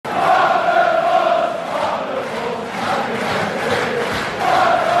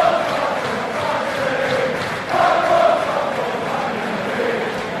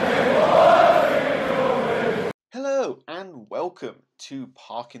to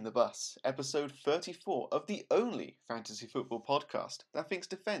Parking the Bus, episode 34 of the only fantasy football podcast that thinks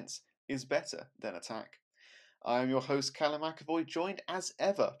defence is better than attack. I am your host, Callum McAvoy, joined as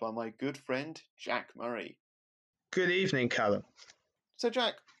ever by my good friend, Jack Murray. Good evening, Callum. So,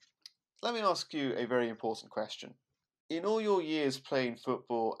 Jack, let me ask you a very important question. In all your years playing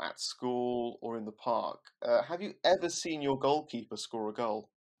football at school or in the park, have you ever seen your goalkeeper score a goal?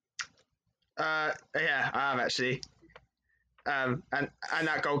 Yeah, I have actually. And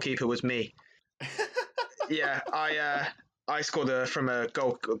that goalkeeper was me. Yeah, I scored from a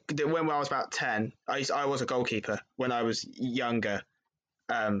goal when I was about 10. I was a goalkeeper when I was younger,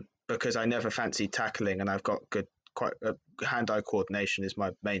 because I never fancied tackling, and I've got quite hand-eye coordination is my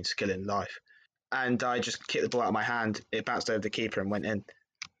main skill in life. And I just kicked the ball out of my hand. It bounced over the keeper and went in.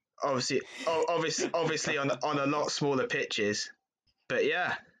 Obviously on a lot smaller pitches, but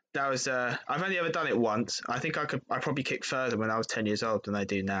yeah. That was. I've only ever done it once. I think I probably kick further when I was 10 years old than I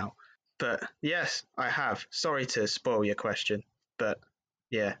do now. But yes, I have. Sorry to spoil your question, but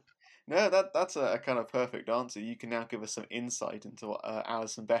yeah. No, that's a kind of perfect answer. You can now give us some insight into what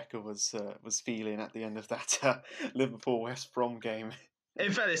Alisson Becker was feeling at the end of that Liverpool West Brom game.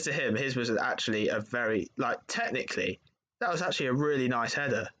 In fairness to him, his was actually a very technically that was actually a really nice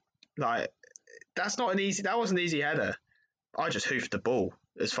header. That wasn't an easy header. I just hoofed the ball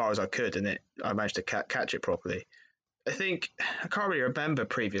as far as I could, and I managed to catch it properly. I can't really remember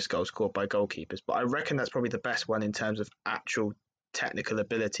previous goals scored by goalkeepers, but I reckon that's probably the best one in terms of actual technical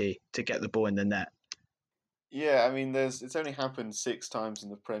ability to get the ball in the net. Yeah, I mean, it's only happened 6 times in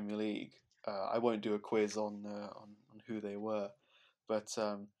the Premier League. I won't do a quiz on who they were, but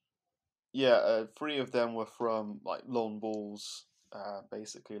 3 of them were from like long balls,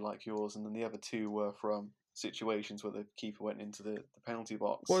 basically like yours, and then the other 2 were from situations where the keeper went into the penalty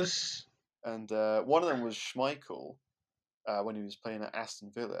box. And one of them was Schmeichel when he was playing at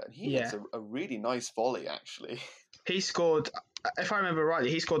Aston Villa, and he hits a really nice volley, actually. He scored, if I remember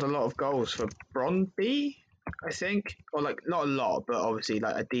rightly, he scored a lot of goals for Brøndby, I think, or not a lot, but obviously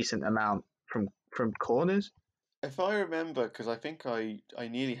a decent amount from corners. If I remember, because I think I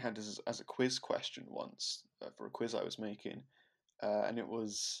nearly had this as a quiz question once for a quiz I was making, and it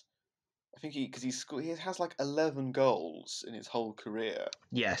was, I think he has 11 goals in his whole career.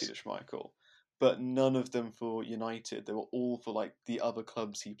 Yes, Peter Schmeichel, but none of them for United. They were all for the other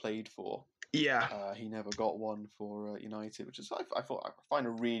clubs he played for. Yeah, he never got one for United, which is I find a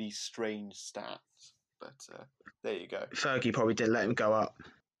really strange stat. But there you go. Fergie probably didn't let him go up.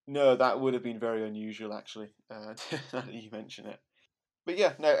 No, that would have been very unusual, actually. Now that you mention it. But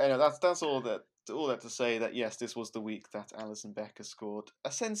yeah, no, that's all that to say that yes, this was the week that Alisson Becker scored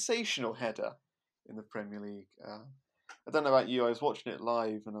a sensational header in the Premier League. I don't know about you, I was watching it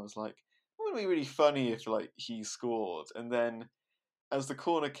live and I was like, it would be really funny if he scored, and then as the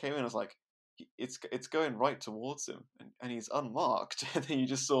corner came in, I was like, it's going right towards him, and he's unmarked, and then you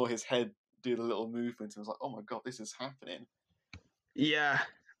just saw his head do the little movement, and I was like, oh my god, this is happening. Yeah,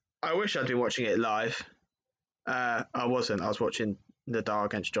 I wish I'd been watching it live. I wasn't. I was watching Nadal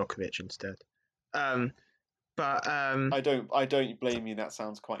against Djokovic instead. But I don't blame you. That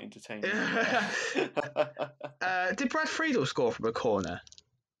sounds quite entertaining. Did Brad Friedel score from a corner?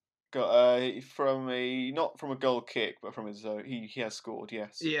 Not from a goal kick, but from his own. He has scored,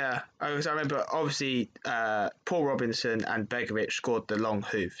 yes. Yeah, I remember. Obviously, Paul Robinson and Begovic scored the long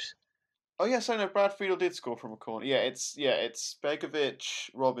hoofs. Oh yes, I know. Brad Friedel did score from a corner. Yeah, it's Begovic,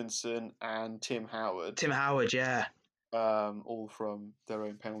 Robinson, and Tim Howard. Tim Howard, yeah. All from their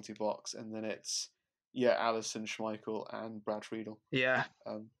own penalty box, and then it's Alisson, Schmeichel, and Brad Friedel. Yeah.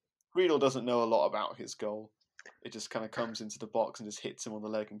 Friedel doesn't know a lot about his goal. It just kind of comes into the box and just hits him on the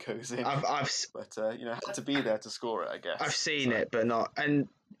leg and goes in. But had to be there to score it, I guess. I've seen it, but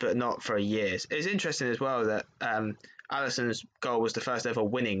not for years. It's interesting as well that Alisson's goal was the first ever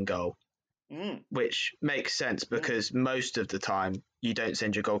winning goal, which makes sense because most of the time you don't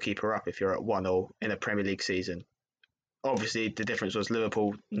send your goalkeeper up if you're at 1-0 in a Premier League season. Obviously, the difference was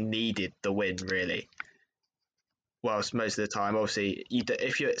Liverpool needed the win, really. Whilst most of the time, obviously,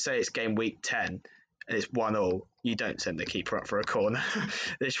 if you say it's game week 10 and it's 1-0, you don't send the keeper up for a corner.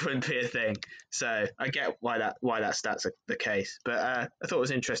 This wouldn't be a thing. So I get why that stat's the case. But I thought it was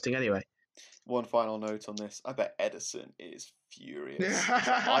interesting anyway. One final note on this. I bet Ederson is furious.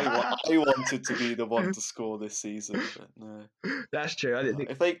 I wanted to be the one to score this season, but no. That's true. I didn't think...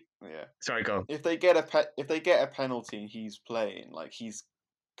 If they Sorry, go on. If they get a penalty and he's playing, he's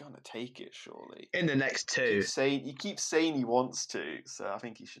gonna take it surely. In the next 2. He keeps saying he wants to, so I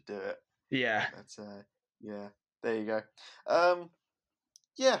think he should do it. Yeah. But there you go.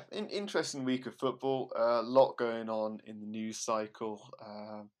 Yeah, interesting week of football. A lot going on in the news cycle.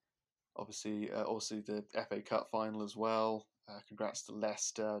 Obviously, also the FA Cup final as well. Congrats to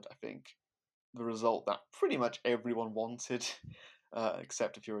Leicester. I think the result that pretty much everyone wanted,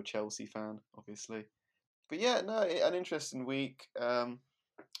 except if you're a Chelsea fan, obviously. But yeah, no, an interesting week.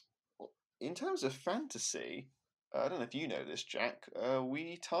 In terms of fantasy, I don't know if you know this, Jack.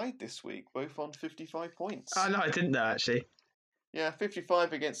 We tied this week, both on 55 points. Oh, no, I didn't know, actually. Yeah,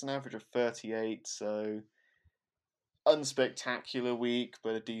 55 against an average of 38, so unspectacular week,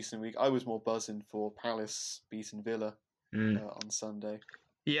 but a decent week. I was more buzzing for Palace beating Villa on Sunday.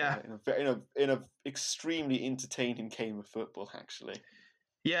 Yeah. In a extremely entertaining game of football, actually.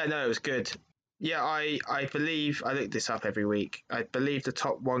 Yeah, no, it was good. Yeah, I believe, I look this up every week. I believe the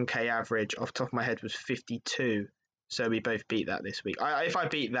top 1K average off the top of my head was 52. So we both beat that this week. If I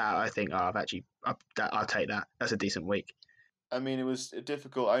beat that, I think, I'll take that. That's a decent week. I mean, it was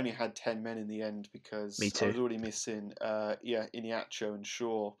difficult. I only had 10 men in the end because I was already missing Iheanacho and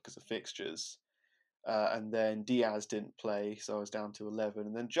Shaw because of fixtures. And then Diaz didn't play, so I was down to 11.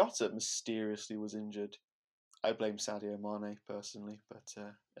 And then Jota mysteriously was injured. I blame Sadio Mane personally, but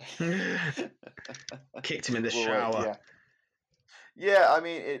kicked him in the shower. Yeah. I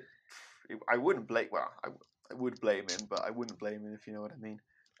mean, I wouldn't blame. Well, I would blame him, but I wouldn't blame him if you know what I mean.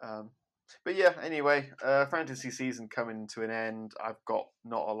 But yeah, anyway, fantasy season coming to an end. I've got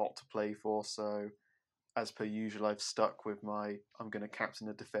not a lot to play for, so as per usual, I've stuck with I'm going to captain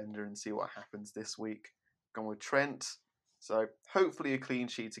a defender and see what happens this week. Gone with Trent. So hopefully a clean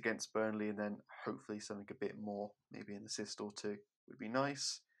sheet against Burnley, and then hopefully something a bit more, maybe an assist or two would be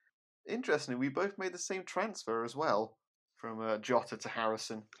nice. Interestingly, we both made the same transfer as well, from Jota to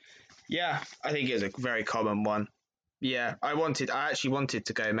Harrison. Yeah, I think it was a very common one. Yeah, I actually wanted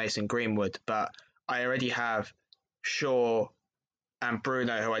to go Mason Greenwood, but I already have Shaw and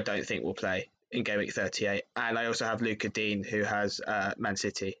Bruno, who I don't think will play in game week 38, and I also have Lucas Digne, who has Man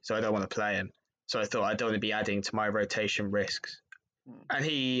City, so I don't want to play him. So I thought I don't want to be adding to my rotation risks. And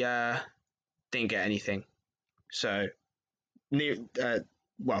he didn't get anything. So,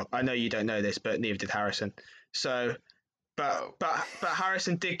 well, I know you don't know this, but neither did Harrison. So, but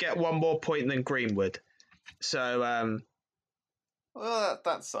Harrison did get one more point than Greenwood. So, well,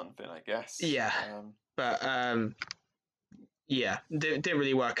 that's something, I guess. Yeah, yeah, didn't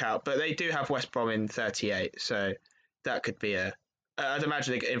really work out. But they do have West Brom in 38, so that could be I'd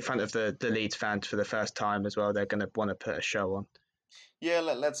imagine in front of the Leeds fans for the first time as well. They're going to want to put a show on. Yeah,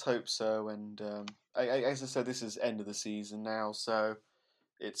 let's hope so. And as I said, this is end of the season now, so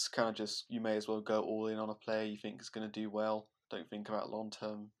it's kind of just you may as well go all in on a player you think is going to do well. Don't think about long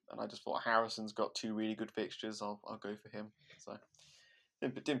term. And I just thought Harrison's got two really good fixtures. I'll go for him. So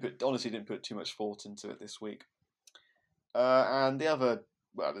honestly didn't put too much thought into it this week. And the other,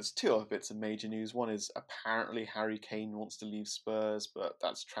 well, there's two other bits of major news. One is apparently Harry Kane wants to leave Spurs, but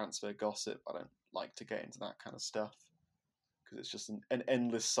that's transfer gossip. I don't like to get into that kind of stuff because it's just an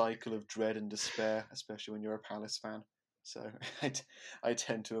endless cycle of dread and despair, especially when you're a Palace fan. So I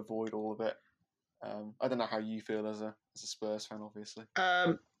tend to avoid all of it. I don't know how you feel as a Spurs fan, obviously.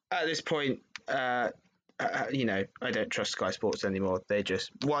 At this point, I don't trust Sky Sports anymore.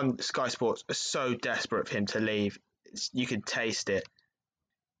 Sky Sports are so desperate for him to leave. You can taste it.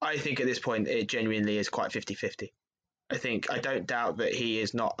 I think at this point it genuinely is quite 50-50. I don't doubt that he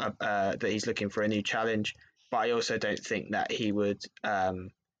is not that he's looking for a new challenge, but I also don't think that he would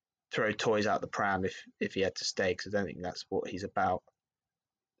throw toys out the pram if he had to stay, because I don't think that's what he's about.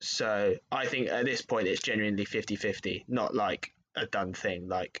 So I think at this point it's genuinely 50-50, not like a done thing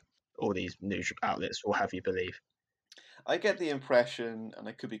like all these news outlets will have you believe. I get the impression, and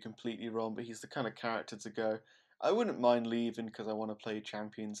I could be completely wrong, but he's the kind of character to go, I wouldn't mind leaving because I want to play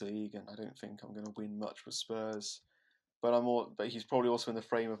Champions League and I don't think I'm going to win much with Spurs. But he's probably also in the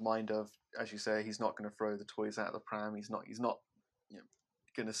frame of mind of, as you say, he's not going to throw the toys out of the pram. He's not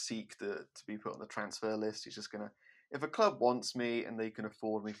going to seek to be put on the transfer list. He's just going to, if a club wants me and they can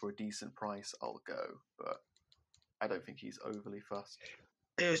afford me for a decent price, I'll go. But I don't think he's overly fussed.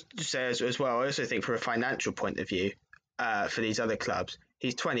 It was just as well. I also think from a financial point of view, for these other clubs,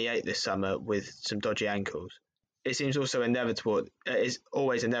 he's 28 this summer with some dodgy ankles. It seems also inevitable. It's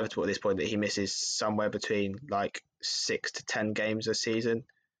always inevitable at this point that he misses somewhere between like 6 to 10 games a season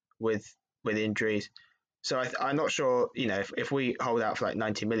with injuries. So I'm not sure. If we hold out for like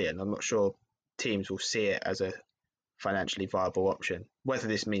 90 million, I'm not sure teams will see it as a financially viable option. Whether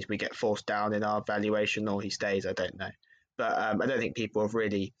this means we get forced down in our valuation or he stays, I don't know. But I don't think people have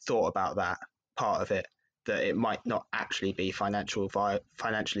really thought about that part of it, that it might not actually be financially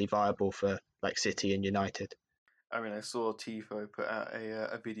viable for like City and United. I mean, I saw Tifo put out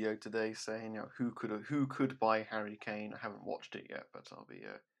a video today saying, who could buy Harry Kane. I haven't watched it yet, but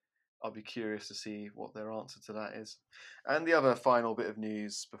I'll be curious to see what their answer to that is. And the other final bit of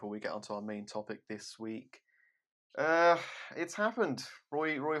news before we get onto our main topic this week, it's happened.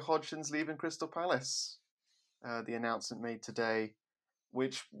 Roy Hodgson's leaving Crystal Palace. The announcement made today,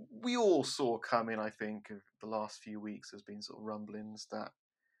 which we all saw coming. I think the last few weeks has been sort of rumblings that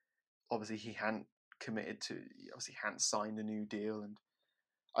obviously he hadn't signed a new deal, and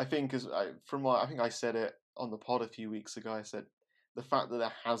I think I think I said it on the pod a few weeks ago. I said the fact that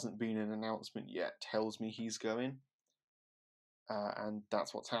there hasn't been an announcement yet tells me he's going, and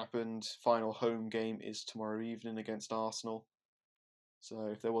that's what's happened. Final home game is tomorrow evening against Arsenal, so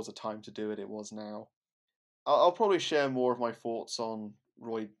if there was a time to do it, it was now. I'll probably share more of my thoughts on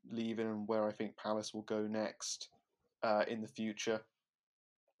Roy leaving and where I think Palace will go next in the future.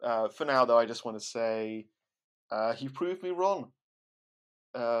 For now, though, I just want to say he proved me wrong.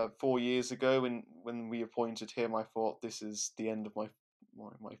 4 years ago, when we appointed him, I thought this is the end of my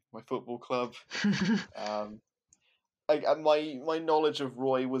football club. My knowledge of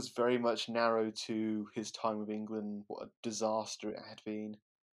Roy was very much narrow to his time with England. What a disaster it had been,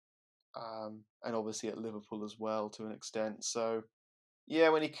 and obviously at Liverpool as well to an extent. So, yeah,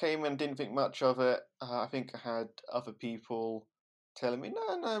 when he came and didn't think much of it. I think I had other people telling me,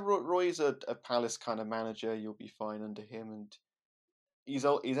 no, Roy's a Palace kind of manager. You'll be fine under him, and he's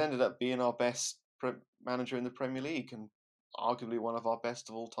ended up being our best manager in the Premier League and arguably one of our best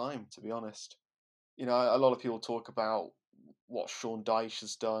of all time, to be honest. A lot of people talk about what Sean Dyche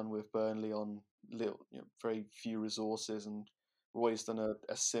has done with Burnley on very few resources, and Roy's done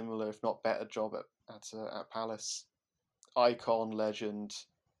a similar, if not better, job at Palace. Icon, legend.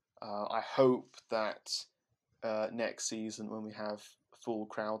 I hope that next season, when we have full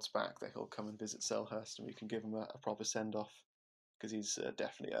crowds back, that he'll come and visit Selhurst and we can give him a proper send-off, because he's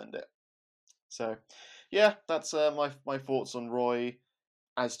definitely earned it. So, yeah, that's my thoughts on Roy.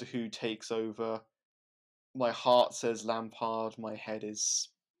 As to who takes over, my heart says Lampard. My head is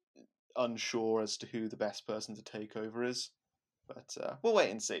unsure as to who the best person to take over is. But we'll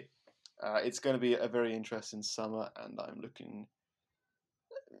wait and see. It's going to be a very interesting summer, and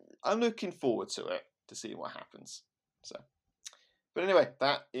I'm looking forward to it, to see what happens. So, but anyway,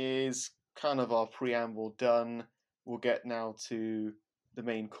 that is kind of our preamble done. We'll get now to the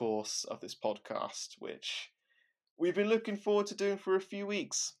main course of this podcast, which we've been looking forward to doing for a few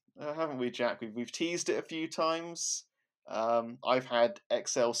weeks, haven't we, Jack? We've teased it a few times. I've had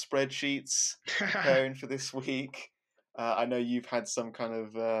Excel spreadsheets preparing for this week. I know you've had some kind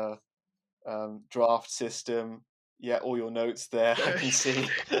of draft system. Yeah, all your notes there, I can see.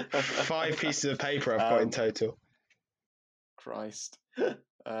 5 pieces of paper I've got in total. Christ.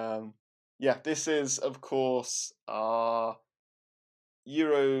 Yeah, this is, of course, our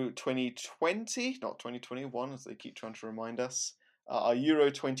Euro 2020, not 2021, as they keep trying to remind us. Our Euro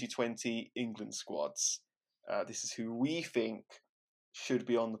 2020 England squads. This is who we think should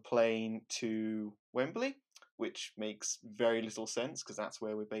be on the plane to Wembley, which makes very little sense because that's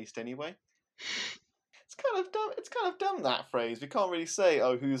where we're based anyway. It's kind of dumb, that phrase. We can't really say,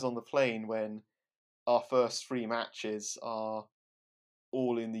 who's on the plane when our first 3 matches are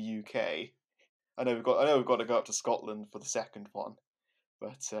all in the UK. I know we've got to go up to Scotland for the second one,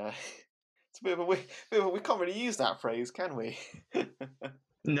 but it's a bit of we can't really use that phrase, can we?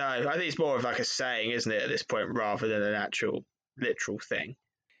 No, I think it's more of like a saying, isn't it, at this point, rather than an actual literal thing.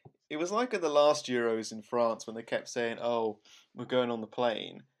 It was like at the last Euros in France when they kept saying, "Oh, we're going on the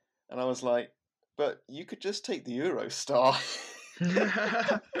plane," and I was like, "But you could just take the Eurostar."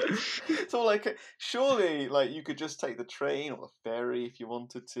 So surely you could just take the train or the ferry if you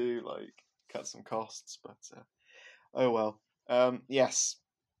wanted to, cut some costs. But oh well. Yes,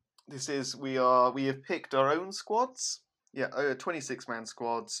 we have picked our own squads. Yeah, 26-man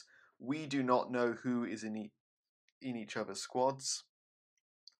squads. We do not know who is in each other's squads.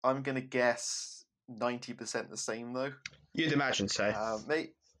 I'm gonna guess 90% the same though. You'd imagine so.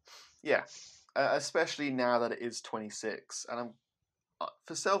 Yeah, especially now that it is 26, and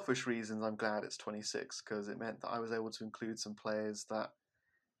for selfish reasons, I'm glad it's 26 because it meant that I was able to include some players that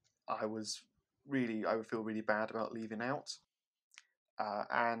I would feel really bad about leaving out.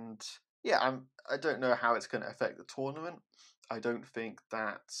 And yeah, I don't know how it's going to affect the tournament. I don't think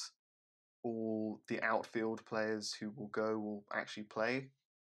that all the outfield players who will go will actually play.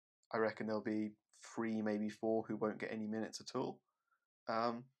 I reckon there'll be 3, maybe 4 who won't get any minutes at all.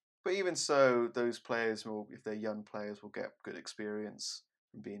 But even so, those players if they're young players, will get good experience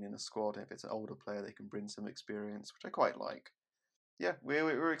from being in a squad. If it's an older player, they can bring some experience, which I quite like. yeah,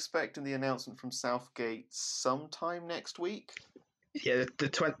 we're expecting the announcement from Southgate sometime next week. Yeah,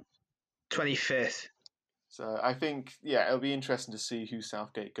 the 25th. So I think, yeah, it'll be interesting to see who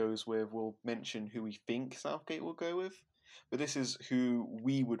Southgate goes with. We'll mention who we think Southgate will go with, but this is who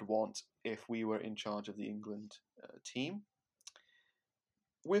we would want if we were in charge of the England team.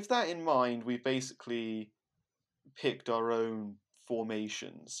 With that in mind, we basically picked our own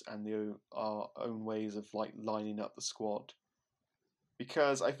formations and our own ways of like lining up the squad.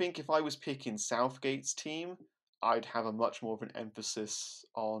 Because I think if I was picking Southgate's team, I'd have a much more of an emphasis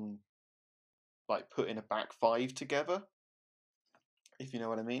on like putting a back five together, if you know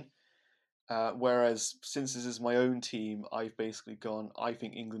what I mean. Whereas since this is my own team, I've basically gone, I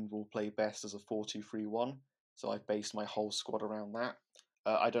think England will play best as a 4-2-3-1. So I've based my whole squad around that.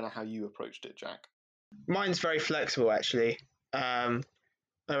 I don't know how you approached it, Jack. Mine's very flexible, actually. I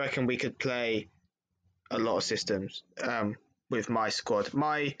reckon we could play a lot of systems with my squad.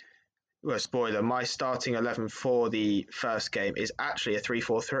 Spoiler, my starting 11 for the first game is actually a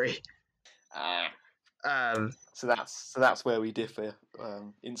 3-4-3. So that's where we differ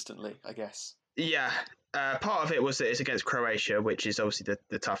instantly, I guess. Yeah, part of it was that it's against Croatia, which is obviously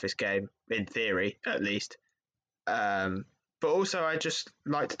the toughest game, in theory, at least. But also, I just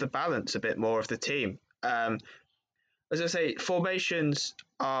liked the balance a bit more of the team. As I say, formations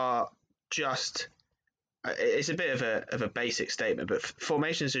are just... It's a bit of a basic statement, but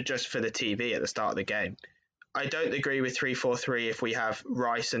formations are just for the TV at the start of the game. I don't agree with 3-4-3 if we have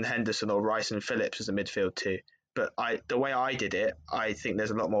Rice and Henderson or Rice and Phillips as a midfield too. But the way I did it, I think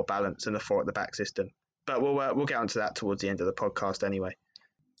there's a lot more balance in the four at the back system. But we'll get onto that towards the end of the podcast anyway.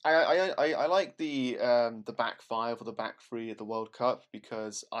 I like the back five or the back three at the World Cup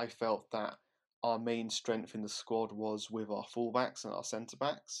because I felt that our main strength in the squad was with our fullbacks and our centre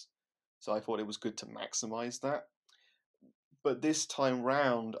backs. So I thought it was good to maximise that. But this time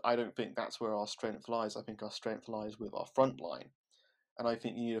round, I don't think that's where our strength lies. I think our strength lies with our front line. And I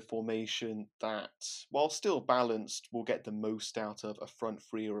think you need a formation that, while still balanced, will get the most out of a front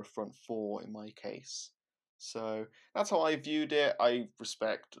three or a front four in my case. So that's how I viewed it. I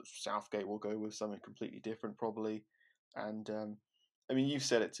respect Southgate will go with something completely different probably. And I mean, you've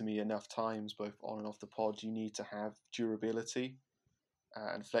said it to me enough times, both on and off the pod, you need to have durability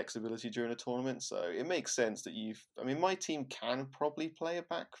and flexibility during a tournament. So it makes sense that my team can probably play a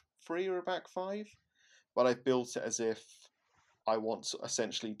back three or a back five, but I've built it as if I want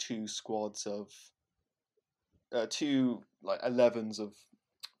essentially two squads of two like 11s of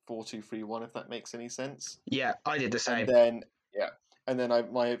 4-2-3-1, if that makes any sense. Yeah, I did the same. And then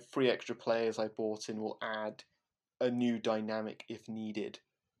my three extra players I bought in will add a new dynamic if needed,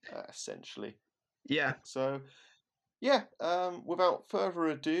 essentially. Yeah. So, yeah. Without further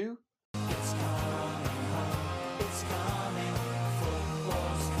ado.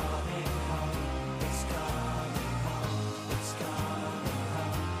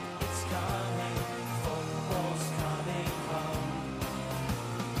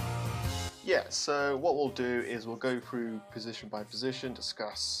 Yeah, so what we'll do is we'll go through position by position,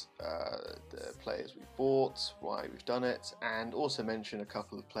 discuss the players we bought, why we've done it, and also mention a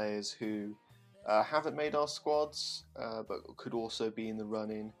couple of players who haven't made our squads, but could also be in the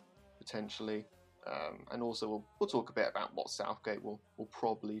run-in, potentially. And also we'll talk a bit about what Southgate will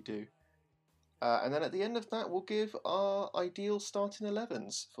probably do. And then at the end of that, we'll give our ideal starting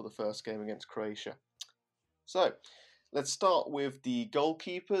 11s for the first game against Croatia. So, let's start with the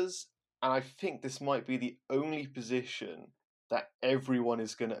goalkeepers. And I think this might be the only position that everyone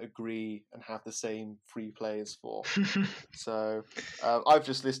is going to agree and have the same three players for. So I've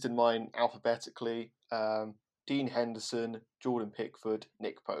just listed mine alphabetically. Dean Henderson, Jordan Pickford,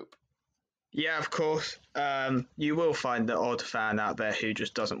 Nick Pope. Yeah, of course. You will find the odd fan out there who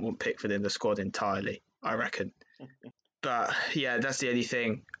just doesn't want Pickford in the squad entirely, I reckon. But yeah, that's the only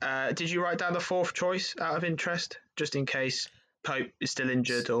thing. Did you write down the fourth choice out of interest, just in case Pope is still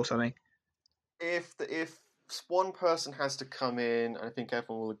injured or something? If one person has to come in, and I think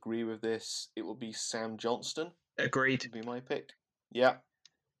everyone will agree with this, it will be Sam Johnston. Agreed. Would be my pick. Yeah,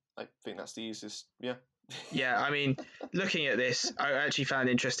 I think that's the easiest. Yeah. Yeah, I mean, looking at this, I actually found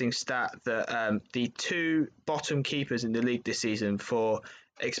an interesting stat that the two bottom keepers in the league this season for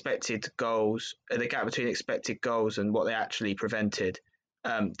expected goals, the gap between expected goals and what they actually prevented,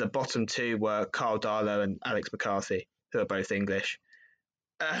 the bottom two were Carl Darlow and Alex McCarthy, who are both English.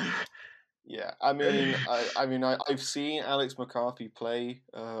 Yeah, I mean, I've seen Alex McCarthy play,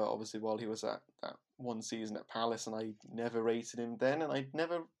 obviously while he was at that one season at Palace, and I never rated him then, and I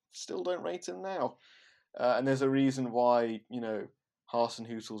still don't rate him now. And there's a reason why,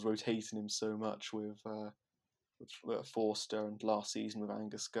 Hasenhüttl's rotating him so much with with Forster and last season with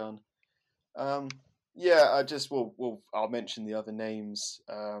Angus Gunn. I'll mention the other names.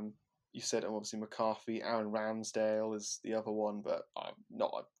 You said obviously McCarthy, Aaron Ramsdale is the other one, but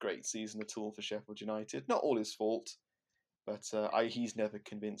not a great season at all for Sheffield United. Not all his fault, but he's never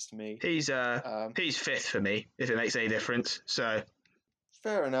convinced me. He's fifth for me, if it makes any difference. So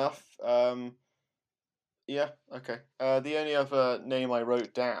fair enough. Yeah, okay. The only other name I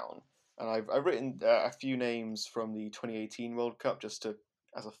wrote down, and I've written a few names from the 2018 World Cup just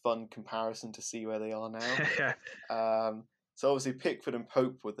as a fun comparison to see where they are now. So obviously Pickford and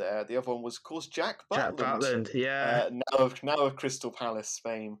Pope were there. The other one was, of course, Jack Butland. Jack Butland, yeah. Now of Crystal Palace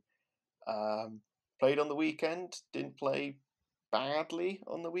fame. Played on the weekend. Didn't play badly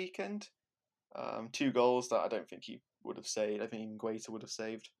on the weekend. 2 goals that I don't think he would have saved. I think even Guaita would have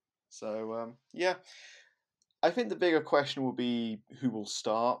saved. So, yeah. I think the bigger question will be who will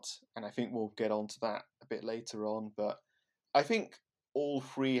start, and I think we'll get onto that a bit later on. But I think all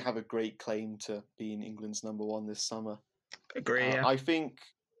 3 have a great claim to being England's number 1 this summer. Agree. Yeah. I think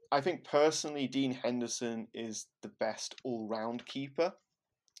personally, Dean Henderson is the best all-round keeper.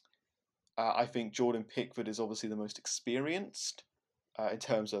 I think Jordan Pickford is obviously the most experienced in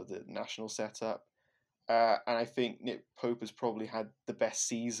terms of the national setup, and I think Nick Pope has probably had the best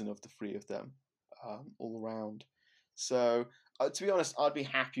season of the 3 of them all round. So, to be honest, I'd be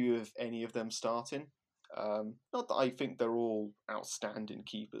happy with any of them starting. Not that I think they're all outstanding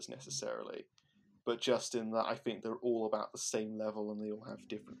keepers necessarily, but just in that I think they're all about the same level and they all have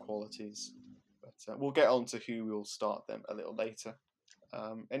different qualities. But we'll get on to who will start them a little later.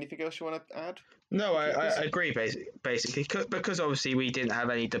 Anything else you want to add? No, I agree basically, because obviously we didn't have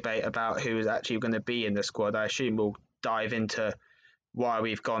any debate about who was actually going to be in the squad. I assume we'll dive into why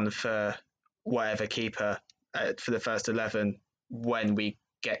we've gone for whatever keeper for the first 11 when we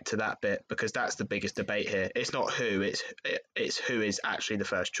get to that bit, because that's the biggest debate here. It's not who, it's who is actually the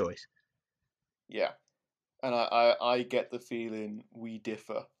first choice. Yeah, and I get the feeling we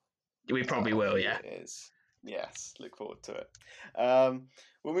differ. We probably will, yeah. It is. Yes, look forward to it.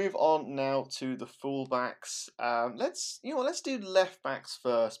 We'll move on now to the fullbacks. Let's do left backs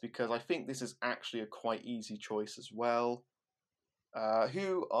first, because I think this is actually a quite easy choice as well.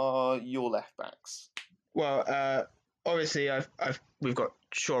 Who are your left backs? Well, obviously we've got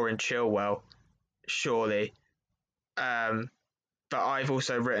Shaw and Chilwell, surely. But I've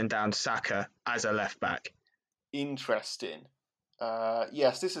also written down Saka as a left back. Interesting.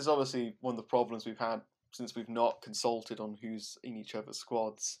 Yes, this is obviously one of the problems we've had since we've not consulted on who's in each other's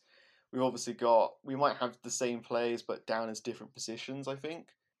squads. We've obviously we might have the same players, but down as different positions, I think.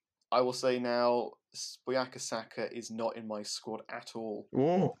 I will say now, Bukayo Saka is not in my squad at all.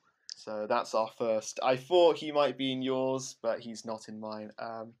 Whoa. So that's our first. I thought he might be in yours, but he's not in mine.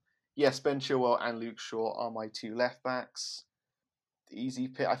 Yes, Ben Chilwell and Luke Shaw are my 2 left backs. Easy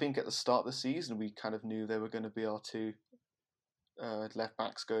pick. I think at the start of the season, we kind of knew they were going to be our 2 left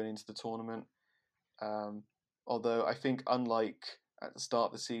backs going into the tournament. Although I think, unlike at the start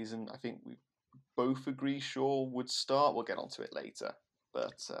of the season, I think we both agree Shaw would start. We'll get onto it later.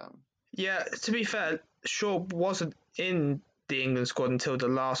 But yeah, to be fair, Shaw wasn't in the England squad until the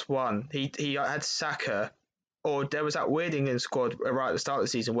last one. He had Saka, or there was that weird England squad right at the start of the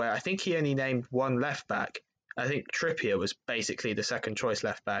season where I think he only named 1 left back. I think Trippier was basically the second choice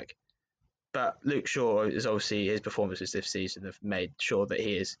left back. But Luke Shaw is obviously, his performances this season have made sure that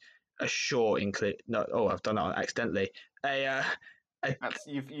he is a Shaw include. No, I've done that accidentally.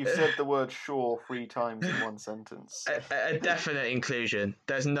 You've said the word Shaw 3 times in one sentence. A definite inclusion.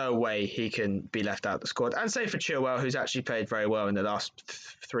 There's no way he can be left out of the squad. And same for Chilwell, who's actually played very well in the last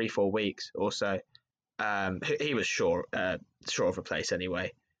 3-4 weeks or so. He was short of a place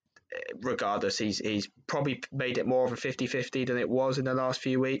anyway. Regardless, he's probably made it more of a 50-50 than it was in the last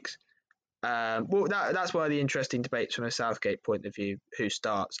few weeks. Well, that's one of the interesting debates from a Southgate point of view, who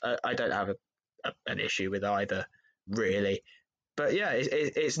starts. I don't have an issue with either, really. But yeah,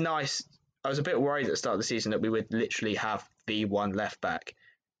 it's nice. I was a bit worried at the start of the season that we would literally have the 1 left back.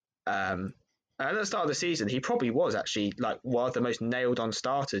 And at the start of the season, he probably was actually like one of the most nailed on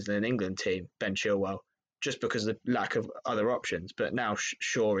starters in an England team, Ben Chilwell, just because of the lack of other options. But now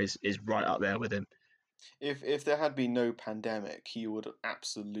Shaw is right up there with him. If there had been no pandemic, he would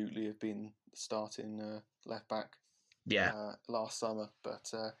absolutely have been starting left back. Yeah. Last summer, but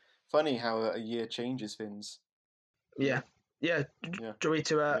funny how a year changes things. Yeah. Do you want me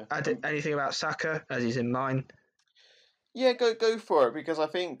to add anything about Saka as he's in mine? Yeah, go for it, because I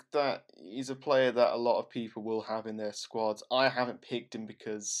think that he's a player that a lot of people will have in their squads. I haven't picked him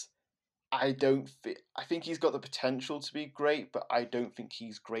because I think he's got the potential to be great, but I don't think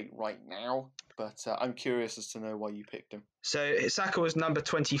he's great right now. But I'm curious as to know why you picked him. So Saka was number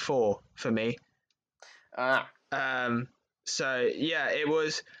 24 for me. So yeah, it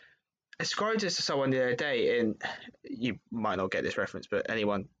was. I described this to someone the other day, and you might not get this reference, but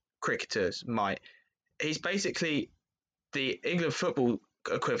cricketers might. He's basically the England football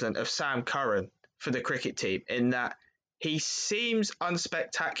equivalent of Sam Curran for the cricket team, in that he seems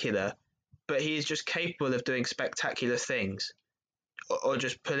unspectacular, but he is just capable of doing spectacular things, or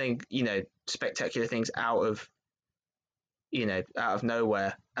just pulling, spectacular things out of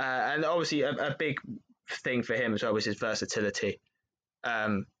nowhere. And obviously, a big thing for him as well was his versatility.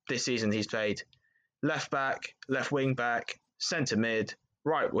 This season, he's played left back, left wing back, centre mid,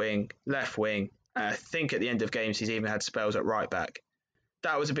 right wing, left wing. I think at the end of games, he's even had spells at right back.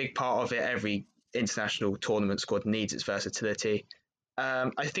 That was a big part of it. Every international tournament squad needs its versatility.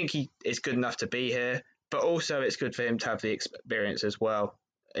 I think he is good enough to be here, but also it's good for him to have the experience as well.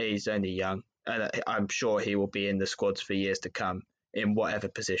 He's only young, and I'm sure he will be in the squads for years to come in whatever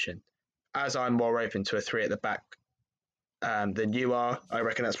position. As I'm more open to a three at the back than you are, I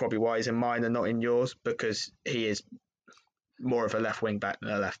reckon that's probably why he's in mine and not in yours, because he is more of a left wing back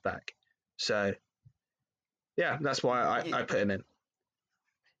than a left back. So, yeah, that's why I put him in.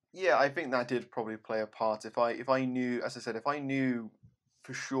 Yeah, I think that did probably play a part. If I knew, as I said, if I knew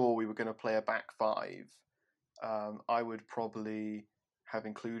for sure we were going to play a back five, I would probably have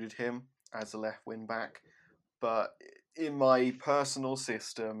included him as a left wing back. But in my personal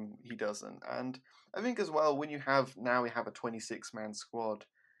system, he doesn't. And I think as well, when we have a 26-man squad,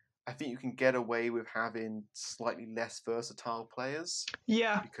 I think you can get away with having slightly less versatile players.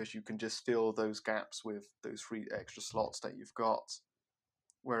 Yeah. Because you can just fill those gaps with those 3 extra slots that you've got.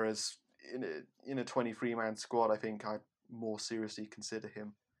 Whereas in a 23-man squad, I think I'd more seriously consider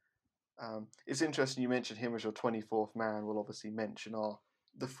him. It's interesting you mentioned him as your 24th man. We'll obviously mention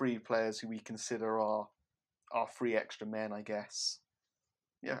the 3 players who we consider are 3 extra men, I guess.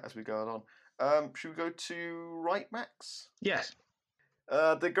 Yeah, as we go along. Should we go to right backs? Yes.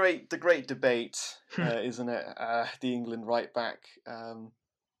 The great debate, isn't it? The England right back,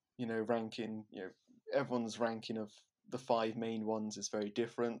 ranking. Everyone's ranking of the 5 main ones is very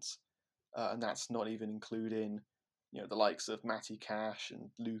different, and that's not even including, the likes of Matty Cash and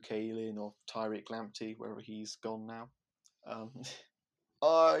Luke Ayling or Tariq Lamptey, wherever he's gone now.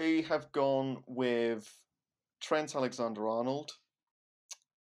 I have gone with Trent Alexander-Arnold,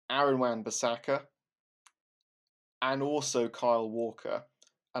 Aaron Wan-Bissaka, and also Kyle Walker.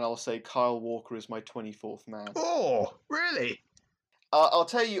 And I'll say Kyle Walker is my 24th man. Oh, really? I'll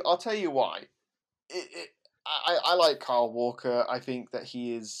tell you why. I like Kyle Walker. I think that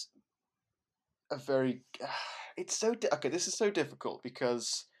he is a very... Okay, this is so difficult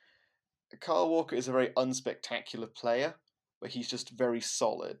because Kyle Walker is a very unspectacular player, but he's just very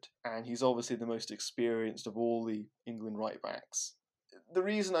solid, and he's obviously the most experienced of all the England right backs. The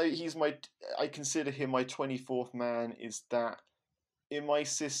reason I consider him my 24th man is that in my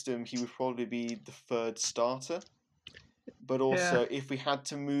system he would probably be the 3rd starter. But also, if we had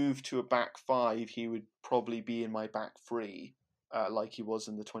to move to a back 5, he would probably be in my back 3, like he was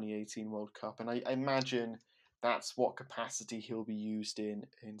in the 2018 World Cup. And I imagine that's what capacity he'll be used in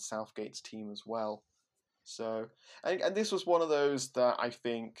Southgate's team as well. So, and this was one of those that I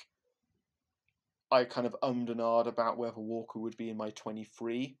think I kind of ummed and ahed about whether Walker would be in my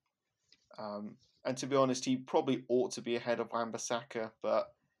 23. And to be honest, he probably ought to be ahead of Wan-Bissaka,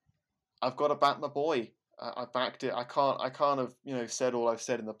 but I've got to back my boy. I backed it. I can't have said all I've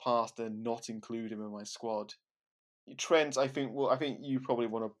said in the past and not include him in my squad. Trent, I think you probably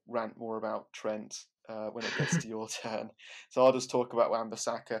want to rant more about Trent when it gets to your turn. So I'll just talk about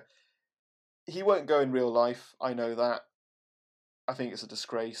Wan-Bissaka. He won't go in real life. I know that. I think it's a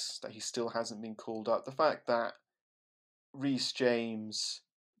disgrace that he still hasn't been called up. The fact that Reece James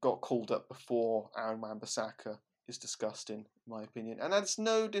got called up before Aaron Wan-Bissaka is disgusting, in my opinion. And that's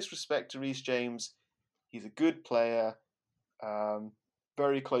no disrespect to Reece James. He's a good player,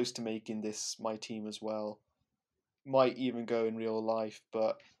 very close to making this my team as well. Might even go in real life,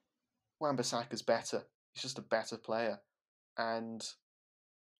 but Wan-Bissaka's better. He's just a better player. And,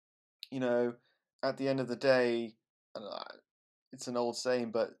 at the end of the day, it's an old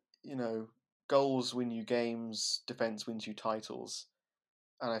saying, but, goals win you games, defence wins you titles.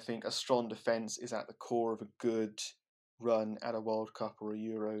 And I think a strong defence is at the core of a good run at a World Cup or a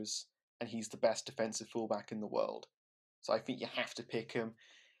Euros. And he's the best defensive fullback in the world. So I think you have to pick him.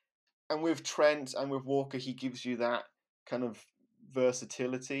 And with Trent and with Walker, he gives you that kind of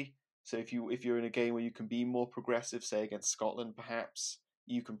versatility. So if you're in a game where you can be more progressive, say against Scotland perhaps,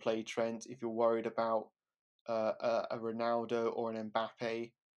 you can play Trent. If you're worried about a Ronaldo or an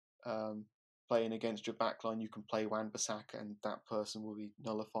Mbappe playing against your backline, you can play Wan-Bissaka, and that person will be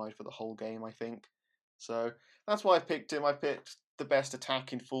nullified for the whole game, I think. So that's why I picked him. I picked the best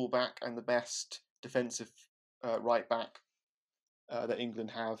attacking fullback and the best defensive right back that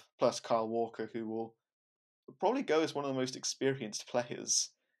England have, plus Kyle Walker, who will probably go as one of the most experienced players,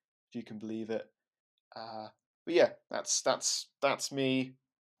 if you can believe it. But yeah, that's me.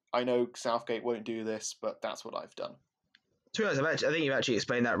 I know Southgate won't do this, but that's what I've done. To be honest, I think you've actually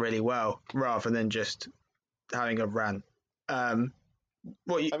explained that really well, rather than just having a rant. I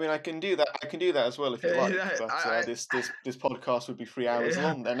mean, I can do that. I can do that as well if you like. But this podcast would be 3 hours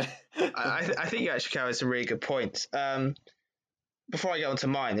long then. I think you actually covered some really good points. Before I get on to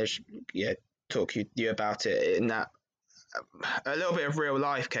mine, I should talk you about it. In that, a little bit of real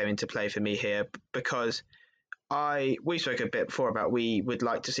life came into play for me here, because we spoke a bit before about we would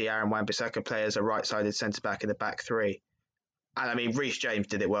like to see Aaron Wan-Bissaka play as a right-sided centre-back in the back three. And I mean, Reece James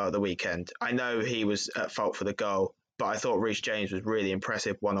did it well at the weekend. I know he was at fault for the goal, but I thought Reece James was really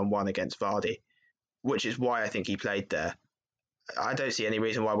impressive one-on-one against Vardy, which is why I think he played there. I don't see any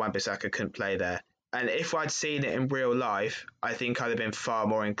reason why Wan-Bissaka couldn't play there. And if I'd seen it in real life, I think I'd have been far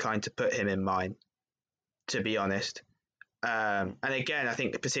more inclined to put him in mine, to be honest. And again, I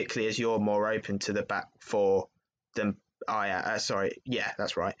think particularly as you're more open to the back four than I am. Sorry, yeah,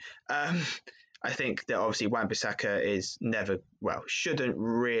 that's right. I think that obviously Wan-Bissaka shouldn't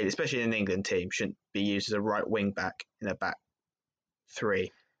really, especially in an England team, shouldn't be used as a right wing back in a back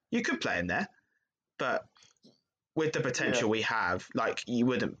three. You could play him there, but with the potential we have, like, you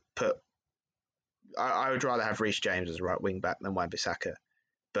wouldn't put. I would rather have Reece James as a right wing back than Wan-Bissaka.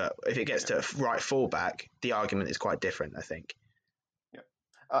 But if it gets to right full back, the argument is quite different, I think. Yeah,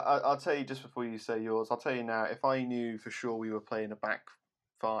 I'll tell you just before you say yours. I'll tell you now. If I knew for sure we were playing a back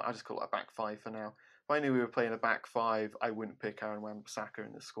five, I just call it a back five for now. If I knew we were playing a back five, I wouldn't pick Aaron Wan-Bissaka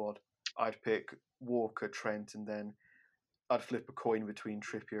in the squad. I'd pick Walker, Trent, and then I'd flip a coin between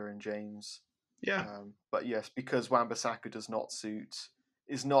Trippier and James. Yeah. But yes, because Wan-Bissaka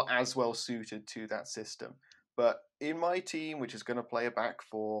is not as well suited to that system. But in my team, which is going to play a back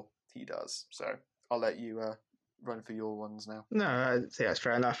four, he does. So I'll let you run for your ones now. No, I think that's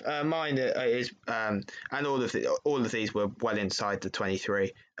fair enough. Mine is, and all of these were well inside the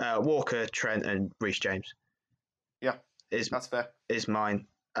 23. Walker, Trent, and Reece James. Yeah, that's fair. Is mine.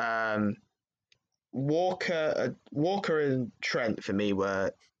 Walker and Trent for me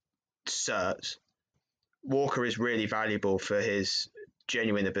were certs. Walker is really valuable for his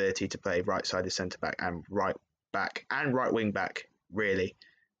genuine ability to play right-sided centre-back and right back and right wing-back, really.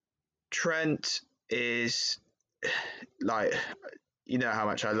 Trent is, like, you know how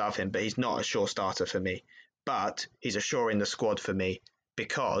much I love him, but he's not a sure starter for me. But he's a sure in the squad for me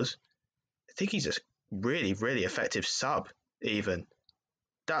because I think he's a really, really effective sub, even.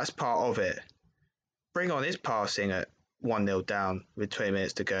 That's part of it. Bring on his passing at 1-0 down with 20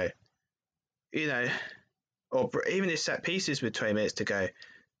 minutes to go. You know, or even his set pieces with 20 minutes to go,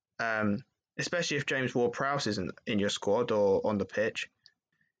 especially if James Ward-Prowse isn't in your squad or on the pitch.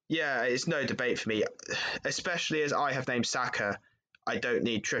 Yeah, it's no debate for me, especially as I have named Saka. I don't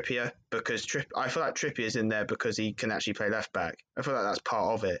need Trippier because I feel like Trippier's in there because he can actually play left back. I feel like that's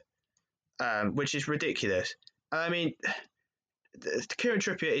part of it, which is ridiculous. I mean, Kieran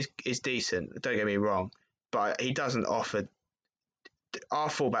Trippier is decent, don't get me wrong, but he doesn't offer. Our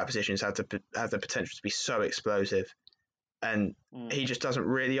fullback positions have the potential to be so explosive, and he just doesn't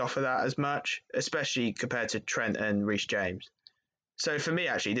really offer that as much, especially compared to Trent and Reece James. So for me,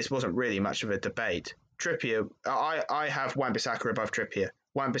 actually, this wasn't really much of a debate. Trippier, I have Wan-Bissaka above Trippier.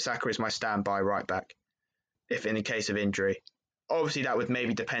 Wan-Bissaka is my standby right back, if in the case of injury. Obviously, that would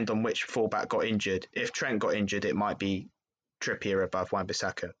maybe depend on which fullback got injured. If Trent got injured, it might be Trippier above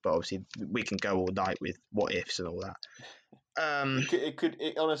Wan-Bissaka, but obviously we can go all night with what ifs and all that.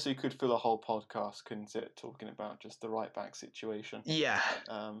 It honestly could fill a whole podcast, couldn't it? Talking about just the right back situation. Yeah.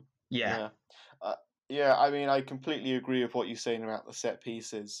 Yeah. I mean, I completely agree with what you're saying about the set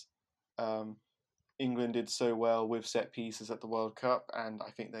pieces. England did so well with set pieces at the World Cup, and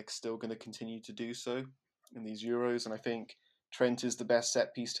I think they're still going to continue to do so in these Euros. And I think Trent is the best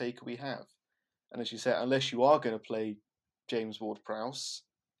set piece taker we have. And as you said, unless you are going to play James Ward-Prowse,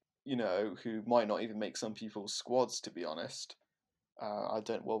 you know, who might not even make some people's squads, to be honest.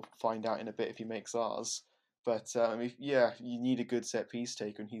 We'll find out in a bit if he makes ours. But you need a good set piece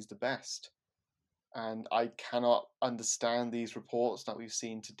taker, and he's the best. And I cannot understand these reports that we've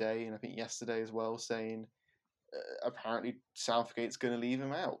seen today, and I think yesterday as well, saying apparently Southgate's going to leave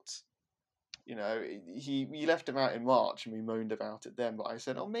him out. He left him out in March, and we moaned about it then. But I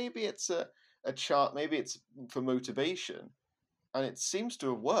said, maybe it's a chart, maybe it's for motivation, and it seems to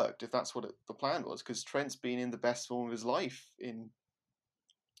have worked if that's what the plan was. Because Trent's been in the best form of his life in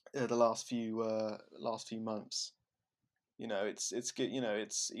the last few months. It's good.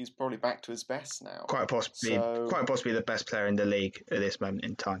 He's probably back to his best now. Quite possibly the best player in the league at this moment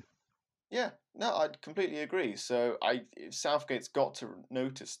in time. Yeah, no, I'd completely agree. So Southgate's got to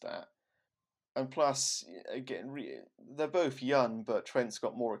notice that, and plus, again, they're both young, but Trent's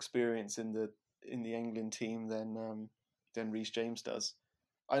got more experience in the England team than Reece James does.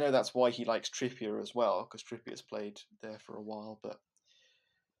 I know that's why he likes Trippier as well, because Trippier's played there for a while, but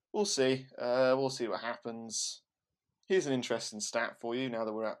we'll see. We'll see what happens. Here's an interesting stat for you now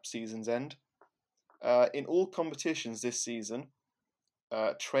that we're at season's end. In all competitions this season,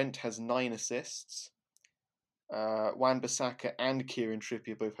 Trent has 9 assists. Wan-Bissaka and Kieran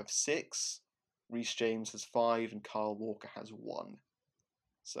Trippier both have 6. Reece James has 5 and Kyle Walker has 1.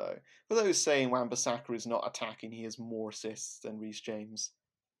 So, for those saying Wan-Bissaka is not attacking, he has more assists than Reece James.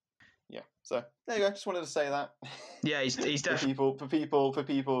 Yeah, so there you go. Just wanted to say that. Yeah, he's definitely for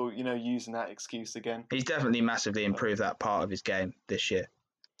people, using that excuse again. He's definitely massively improved that part of his game this year.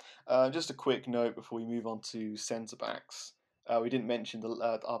 Just a quick note before we move on to centre backs. We didn't mention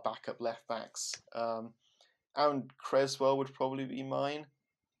our backup left backs. Aaron Cresswell would probably be mine.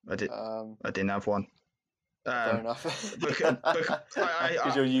 I didn't have one. Fair enough.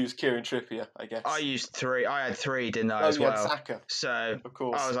 Because you'll use Kieran Trippier, I guess. I used 3. I had 3, didn't I? As well. Had Saka. So of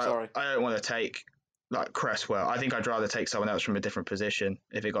course. I was like, sorry. I don't want to take Cresswell. I think I'd rather take someone else from a different position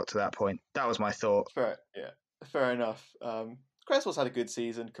if it got to that point. That was my thought. Fair enough. Cresswell's had a good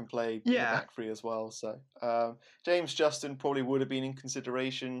season, can play in the back three as well. So James Justin probably would have been in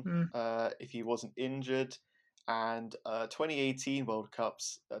consideration if he wasn't injured. And 2018 World Cup,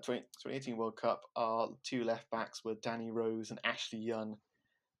 our 2 left backs were Danny Rose and Ashley Young,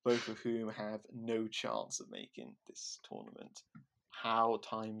 both of whom have no chance of making this tournament. How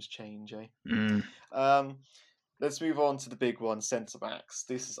times change, eh? Let's move on to the big one, centre backs.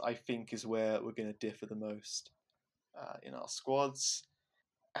 This I think is where we're going to differ the most in our squads.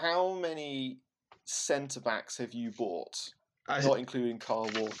 How many centre backs have you bought? Not including Kyle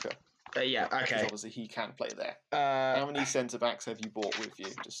Walker. Yeah, okay. Because obviously he can play there. How many centre backs have you bought with you?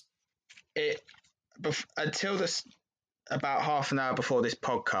 Until about half an hour before this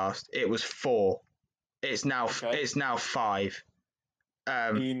podcast, it was 4. It's now 5.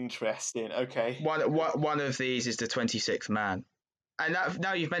 Interesting. Okay. One of these is the 26th man, and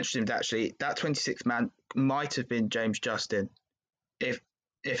now you've mentioned him. Actually, that 26th man might have been James Justin, if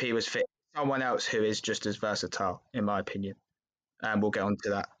he was fit. Someone else who is just as versatile, in my opinion. And we'll get on to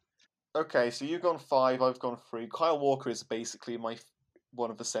that. Okay, so you've gone 5, I've gone 3. Kyle Walker is basically one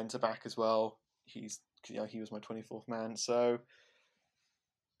of the centre back as well. He was my 24th man. So,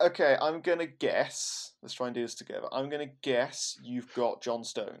 okay, I'm gonna guess. Let's try and do this together. I'm gonna guess you've got John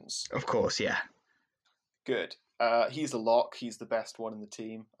Stones. Of course, yeah. Good. He's a lock. He's the best one in the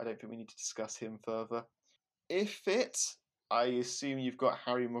team. I don't think we need to discuss him further. If fit, I assume you've got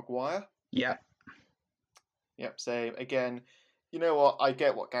Harry Maguire. Yep. Yep. Same. Again. You know what? I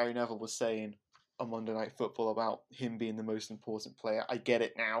get what Gary Neville was saying on Monday Night Football about him being the most important player. I get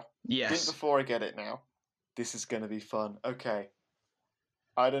it now. Yes. Didn't before, I get it now. This is going to be fun. Okay.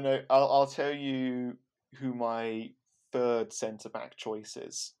 I don't know. I'll tell you who my 3rd centre-back choice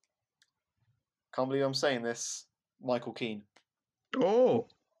is. Can't believe I'm saying this. Michael Keane. Oh,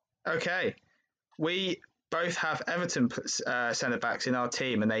 okay. We both have Everton centre-backs in our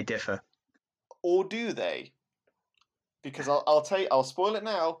team and they differ. Or do they? Because I'll spoil it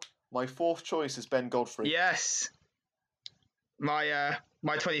now. My 4th choice is Ben Godfrey. Yes. My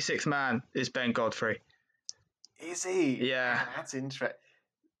 26th man is Ben Godfrey. Is he? Yeah. That's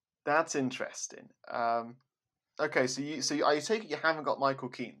interesting. Okay, so I take it you haven't got Michael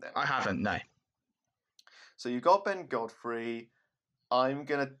Keane then? I haven't, no. So you got Ben Godfrey. I'm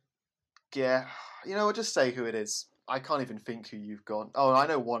gonna get. I'll just say who it is. I can't even think who you've gone. Oh, I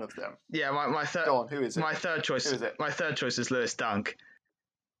know one of them. Yeah, my third. Go on, who is it? My third choice. Who is it? My third choice is Lewis Dunk.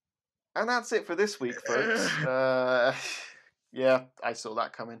 And that's it for this week, folks. Yeah, I saw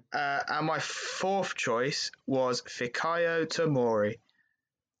that coming. And my 4th choice was Fikayo Tomori.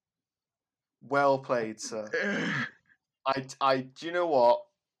 Well played, sir. Do you know what?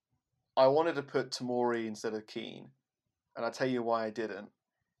 I wanted to put Tomori instead of Keane, and I'll tell you why I didn't.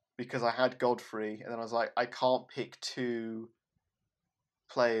 Because I had Godfrey, and then I was like, I can't pick 2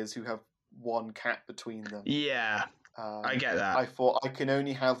 players who have 1 cap between them. Yeah, I get that. I thought I can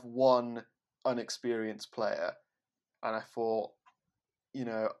only have 1 unexperienced player, and I thought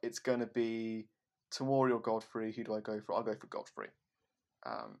it's going to be Tomori or Godfrey. Who do I go for? I'll go for Godfrey.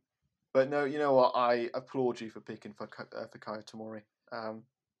 But no, you know what? I applaud you for picking Fikayo Tomori.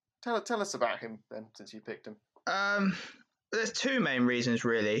 Tell us about him then, since you picked him. There's two main reasons,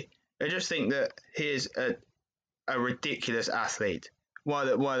 really. I just think that he is a ridiculous athlete. One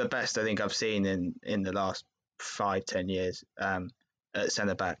of the best I think I've seen in the last 5-10 years at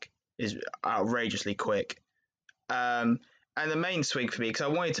centre back. Is outrageously quick. And the main swing for me, because I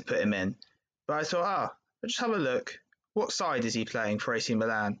wanted to put him in, but I thought, I'll just have a look. What side is he playing for AC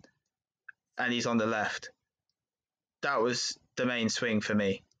Milan? And he's on the left. That was the main swing for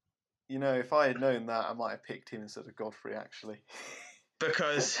me. If I had known that, I might have picked him instead of Godfrey, actually.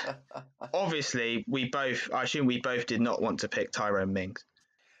 Because obviously I assume we both did not want to pick Tyrone Mings.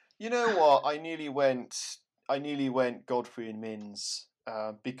 You know what? I nearly went Godfrey and Mins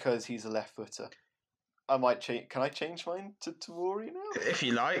because he's a left footer. I might change. Can I change mine to Tomori now? If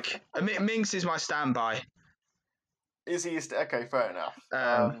you like. Mings is my standby. Is he? Okay, fair enough.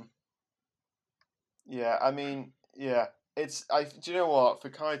 Yeah, I mean, yeah. Do you know what?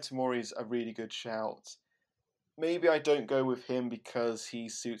 Fikayo Tomori's a really good shout. Maybe I don't go with him because he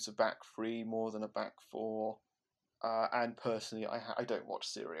suits a back three more than a back four. And personally, I don't watch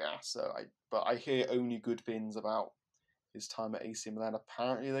Serie A, but I hear only good things about his time at AC Milan.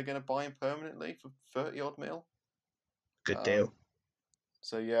 Apparently, they're going to buy him permanently for 30-odd mil. Good deal.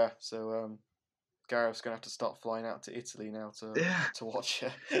 So Gareth's going to have to start flying out to Italy now to watch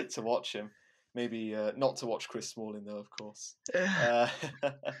him. Maybe not to watch Chris Smalling though, of course. I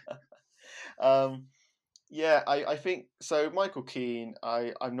think so. Michael Keane,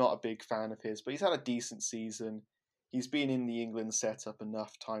 I'm not a big fan of his, but he's had a decent season. He's been in the England setup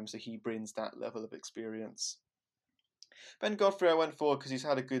enough times that he brings that level of experience. Ben Godfrey I went for because he's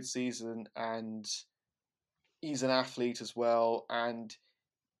had a good season and he's an athlete as well, and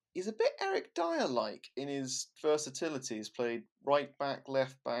he's a bit Eric Dyer-like in his versatility. He's played right back,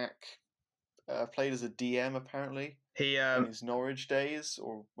 left back, played as a DM apparently. He in his Norwich days,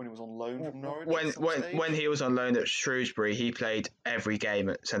 or when he was on loan from Norwich. When he was on loan at Shrewsbury, he played every game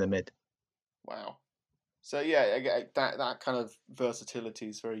at centre mid. Wow. So yeah, that kind of versatility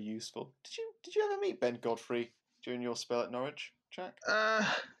is very useful. Did you ever meet Ben Godfrey during your spell at Norwich, Jack?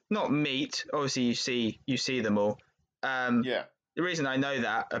 Not meet. Obviously, you see them all. Yeah. The reason I know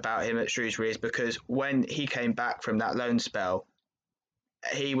that about him at Shrewsbury is because when he came back from that loan spell,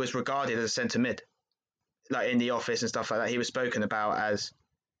 he was regarded as a centre mid, like in the office and stuff like that. He was spoken about as,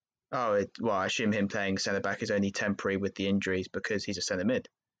 I assume him playing centre back is only temporary with the injuries because he's a centre mid.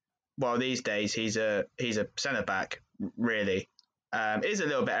 Well, these days he's a centre back, really. Is a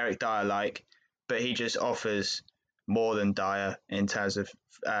little bit Eric Dyer like, but he just offers more than Dyer in terms of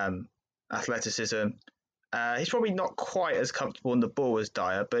athleticism. He's probably not quite as comfortable on the ball as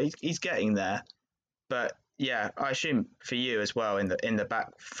Dyer, but he's getting there. But yeah, I assume for you as well in the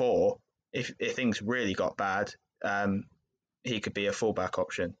back four, if things really got bad, he could be a fullback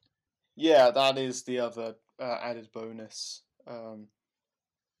option. Yeah, that is the other added bonus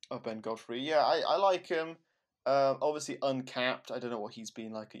of Ben Godfrey. Yeah, I like him. Obviously uncapped. I don't know what he's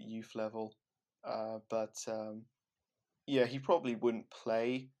been like at youth level, but yeah, he probably wouldn't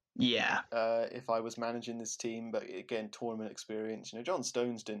play. Yeah. If I was managing this team, but again, tournament experience. John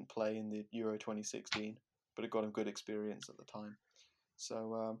Stones didn't play in the Euro 2016, but it got him good experience at the time.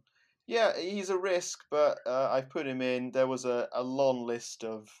 So yeah, he's a risk, but I've put him in. There was a long list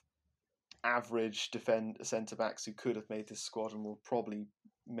of average centre backs who could have made this squad and will probably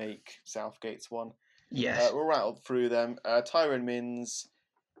make Southgate's one. Yes. We'll rattle through them. Tyrone Mins.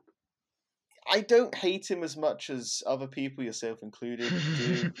 I don't hate him as much as other people, yourself included,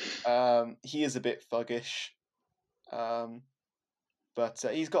 do. He is a bit thuggish. But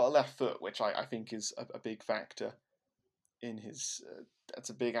he's got a left foot, which I think is a big factor in his... that's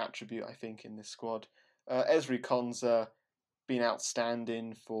a big attribute, I think, in this squad. Ezri Konsa been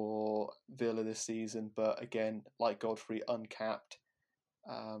outstanding for Villa this season, but again, like Godfrey, uncapped.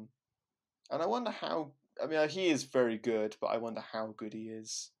 And I wonder how... I mean, he is very good, but I wonder how good he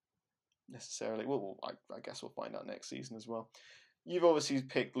is necessarily. Well, I guess we'll find out next season as well. You've obviously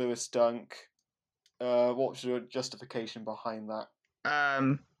picked Lewis Dunk. What's your justification behind that?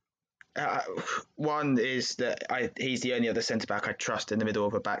 One is that he's the only other centre back I trust in the middle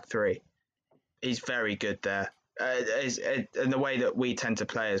of a back three. He's very good there. And the way that we tend to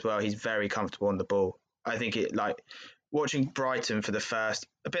play as well, he's very comfortable on the ball. I think watching Brighton for the first,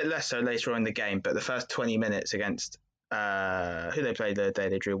 a bit less so later on in the game, but the first 20 minutes against who they played the other day,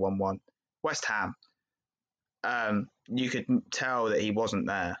 they drew 1-1. West Ham. You could tell that he wasn't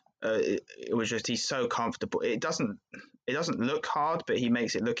there. It was just he's so comfortable. It It doesn't look hard, but he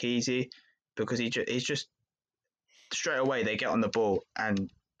makes it look easy because he's just straight away they get on the ball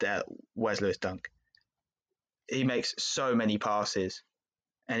and where's Lewis Dunk? He makes so many passes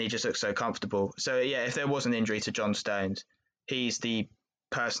and he just looks so comfortable. So yeah, if there was an injury to John Stones, he's the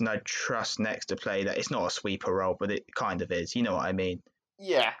person I'd trust next to play that. It's not a sweeper role, but it kind of is. You know what I mean?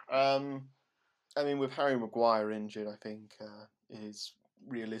 Yeah. I mean, with Harry Maguire injured, I think is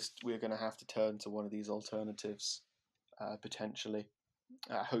realistic. We're going to have to turn to one of these alternatives potentially.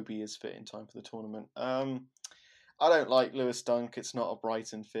 I hope he is fit in time for the tournament. I don't like Lewis Dunk. It's not a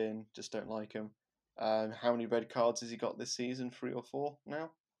Brighton Finn. Just don't like him. How many red cards has he got this season? 3 or 4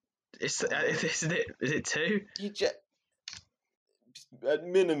 now? Isn't it? Is it 2? At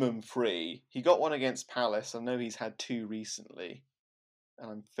minimum 3. He got one against Palace. I know he's had 2 recently,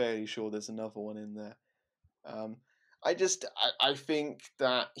 and I'm fairly sure there's another one in there. I think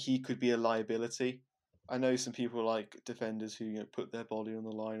that he could be a liability. I know some people like defenders who put their body on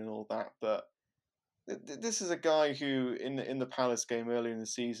the line and all that, but this is a guy who, in the Palace game earlier in the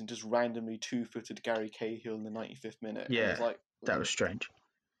season, just randomly 2-footed Gary Cahill in the 95th minute. Yeah, that was strange.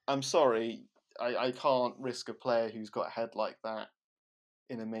 I'm sorry, I can't risk a player who's got a head like that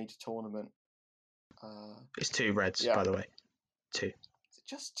in a major tournament. It's 2 reds, by the way. 2. Is it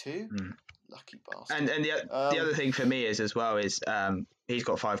just 2? Lucky bastard. And the other thing for me is he's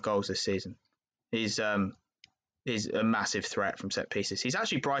got 5 goals this season. He's a massive threat from set pieces. He's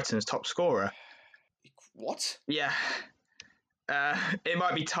actually Brighton's top scorer. What? Yeah. It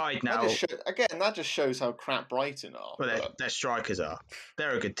might be tied now. That just shows how crap Brighton are. Well, their strikers are.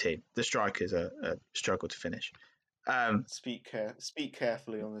 They're a good team. The strikers are struggle to finish. Speak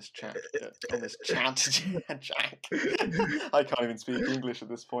carefully on this chat. Jack. I can't even speak English at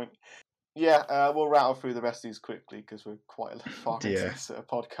this point. Yeah, we'll rattle through the rest of these quickly because we're quite far into this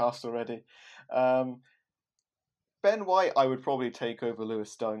podcast already. Ben White, I would probably take over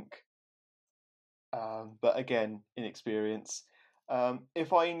Lewis Dunk. But again, inexperience.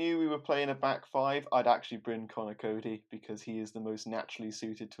 If I knew we were playing a back 5, I'd actually bring Connor Cody because he is the most naturally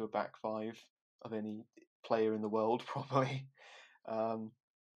suited to a back 5 of any player in the world, probably.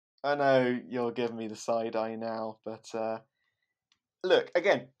 I know you're giving me the side eye now, but look,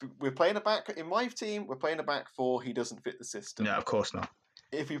 again, we're playing a back in my team. We're playing a back 4. He doesn't fit the system. No, of course not.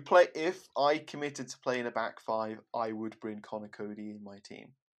 If I committed to playing a back 5, I would bring Connor Cody in my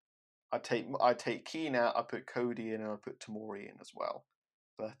team. I'd take Keane out. I'd put Cody in, and I'd put Tomori in as well.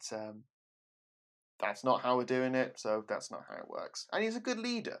 But that's not how we're doing it. So that's not how it works. And he's a good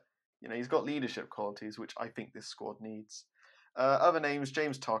leader. He's got leadership qualities, which I think this squad needs. Other names: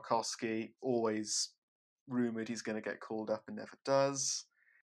 James Tarkowski, always rumoured he's going to get called up and never does.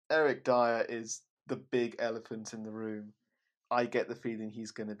 Eric Dyer is the big elephant in the room. I get the feeling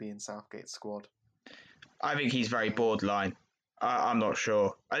he's going to be in Southgate's squad. I think he's very borderline. I'm not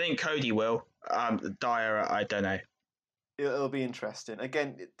sure. I think Cody will. Dyer, I don't know. It'll be interesting.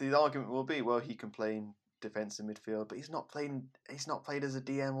 Again, the argument will be, well, he can play in defensive midfield, but he's not played as a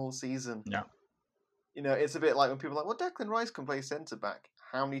DM all season. No. It's a bit like when people are like, well, Declan Rice can play centre back.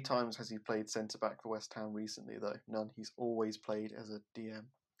 How many times has he played centre back for West Ham recently, though? None. He's always played as a DM.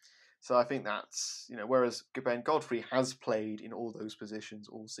 So I think that's, whereas Ben Godfrey has played in all those positions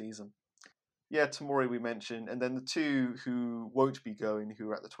all season. Yeah, Tomori we mentioned, and then the 2 who won't be going, who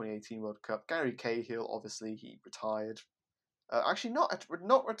are at the 2018 World Cup. Gary Cahill, obviously, he retired. Actually,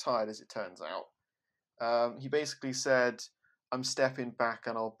 not retired, as it turns out. He basically said, "I'm stepping back,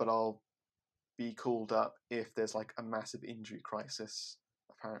 but I'll be called up if there's like a massive injury crisis."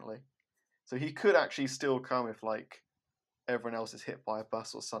 Apparently, so he could actually still come if like everyone else is hit by a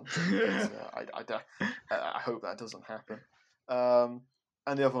bus or something. But, I hope that doesn't happen.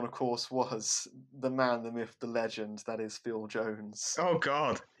 And the other one, of course, was the man, the myth, the legend, that is Phil Jones. Oh,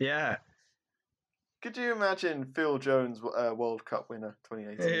 God, yeah. Could you imagine Phil Jones, World Cup winner,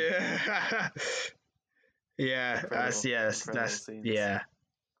 2018? Yeah. Yeah.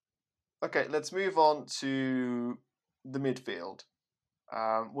 Okay, let's move on to the midfield.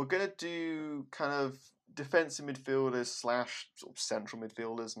 We're going to do kind of defensive midfielders / sort of central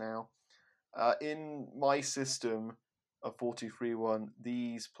midfielders now. In my system of 4-2-3-1,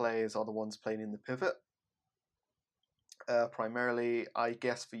 these players are the ones playing in the pivot. Primarily, I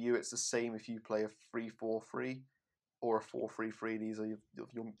guess for you it's the same if you play a 3-4-3 or a 4-3-3.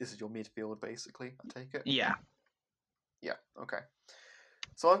 This is your midfield, basically, I take it? Yeah. Yeah, okay.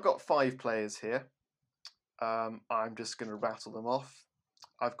 So I've got 5 players here. I'm just going to rattle them off.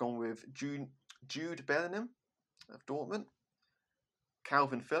 I've gone with Jude Bellingham of Dortmund,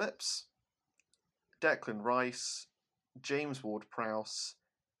 Calvin Phillips, Declan Rice, James Ward-Prowse,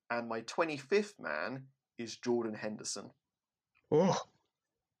 and my 25th man is Jordan Henderson. Oh.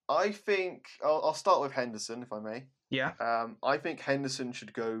 I think I'll start with Henderson, if I may. Yeah. I think Henderson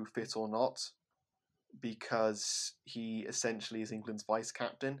should go fit or not because he essentially is England's vice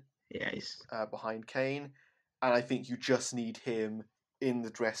captain. Yeah, he's behind Kane, and I think you just need him in the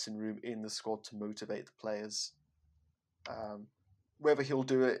dressing room, in the squad to motivate the players. Whether he'll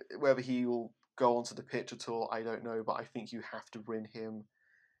do it, whether he will go onto the pitch at all, I don't know. But I think you have to bring him,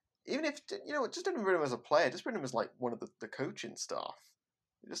 even if just don't bring him as a player, just bring him as like one of the coaching staff,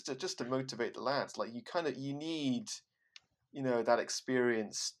 just to motivate the lads. Like you need, that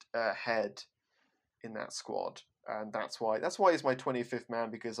experienced head in that squad. And that's why he's my 25th man,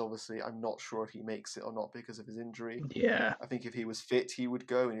 because obviously I'm not sure if he makes it or not because of his injury. Yeah. I think if he was fit, he would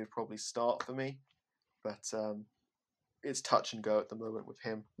go and he would probably start for me. But it's touch and go at the moment with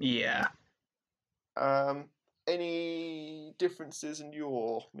him. Yeah. Any differences in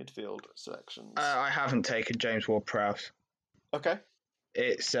your midfield selections? I haven't taken James Ward-Prowse. Okay.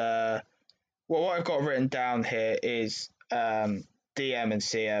 It's what I've got written down here is DM and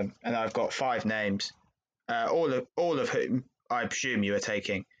CM, and I've got 5 names. All of whom I presume you are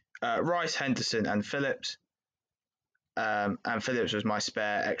taking. Rice, Henderson, and Phillips. And Phillips was my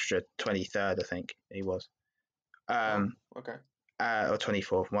spare extra 23rd, I think he was. Okay. Or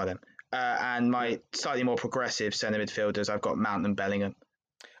 24th, one of them. And my slightly more progressive centre midfielders, I've got Mount and Bellingham.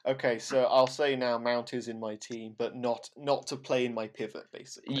 Okay, so I'll say now Mount is in my team, but not to play in my pivot,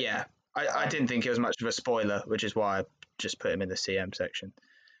 basically. Yeah, I didn't think it was much of a spoiler, which is why I just put him in the CM section.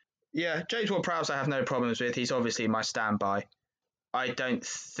 Yeah, James Ward-Prowse I have no problems with. He's obviously my standby. I don't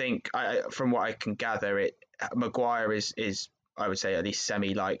think, from what I can gather, Maguire is I would say at least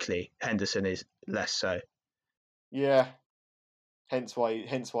semi-likely. Henderson is less so. Yeah, hence why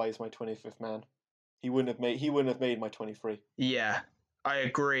he's my 25th man. He wouldn't have made my 23. Yeah, I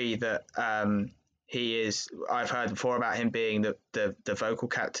agree that he is. I've heard before about him being the vocal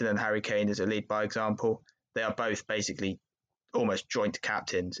captain and Harry Kane is a lead by example. They are both basically almost joint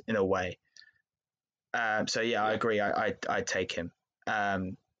captains in a way. So yeah, I agree. I'd take him.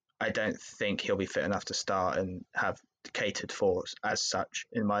 I don't think he'll be fit enough to start and have catered for as such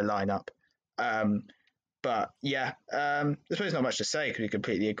in my lineup. But yeah, I suppose not much to say because we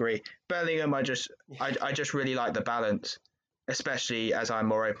completely agree. Bellingham, I just really like the balance, especially as I'm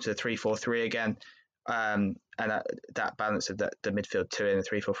more open to 3-4-3 again. And that balance of the midfield 2 and the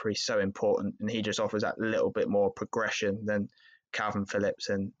 3-4-3 is so important, and he just offers that little bit more progression than Calvin Phillips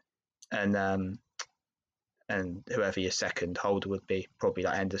and whoever your second holder would be, probably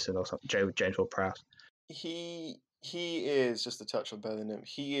like Henderson or something, James Ward-Prowse. He is, just to touch on Bellingham,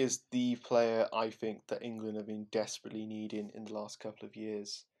 he is the player I think that England have been desperately needing in the last couple of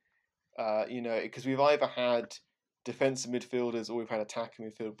years. Because we've either had defensive midfielders or we've had attacking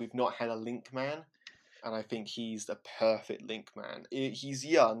midfield. We've not had a link man, and I think he's the perfect link man. He's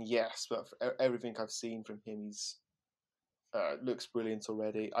young, yes, but for everything I've seen from him, he's looks brilliant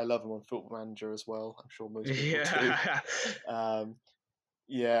already. I love him on Football Manager as well. I'm sure most people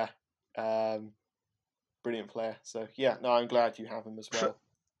do. Brilliant player. So yeah, no, I'm glad you have him as well.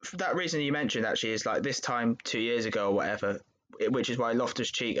 For that reason you mentioned, actually, is like this time 2 years ago or whatever, which is why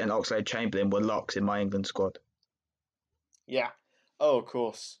Loftus-Cheek and Oxlade-Chamberlain were locks in my England squad. Yeah. Oh, of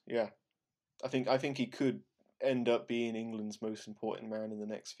course. Yeah. I think he could end up being England's most important man in the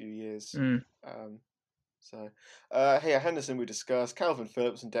next few years. Henderson we discussed. Calvin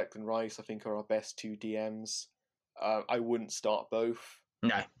Phillips and Declan Rice I think are our best 2 DMs. I wouldn't start both.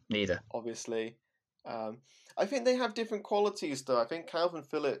 No, neither. Obviously. I think they have different qualities though. I think Calvin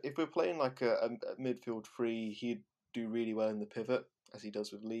Phillips, if we're playing like a midfield 3, he'd do really well in the pivot, as he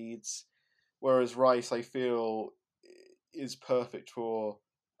does with Leeds. Whereas Rice, I feel, is perfect for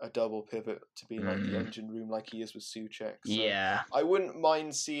a double pivot to be like the engine room like he is with Souček. So yeah. I wouldn't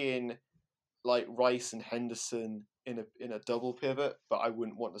mind seeing like Rice and Henderson in a double pivot, but I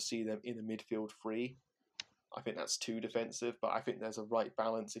wouldn't want to see them in a midfield 3. I think that's too defensive, but I think there's a right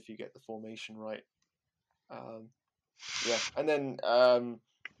balance if you get the formation right. And then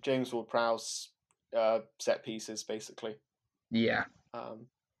James Ward-Prowse set pieces basically. Yeah.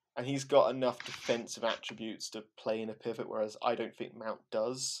 And he's got enough defensive attributes to play in a pivot, whereas I don't think Mount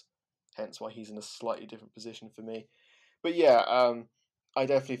does. Hence why he's in a slightly different position for me. But yeah, I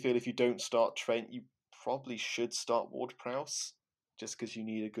definitely feel if you don't start Trent, you probably should start Ward-Prowse, just because you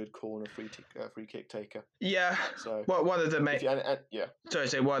need a good corner free kick taker. Yeah. So one of the main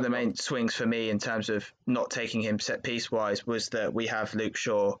one of the main swings for me in terms of not taking him set piece wise was that we have Luke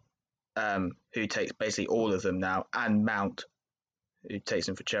Shaw, who takes basically all of them now, and Mount, who takes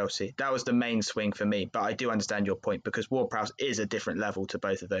them for Chelsea. That was the main swing for me, but I do understand your point because Ward-Prowse is a different level to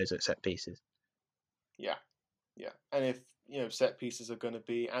both of those at set pieces. Yeah. And if set pieces are going to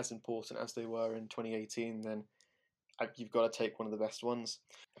be as important as they were in 2018, then you've got to take one of the best ones.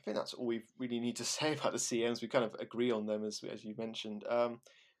 I think that's all we really need to say about the CMs. We kind of agree on them, as you mentioned. A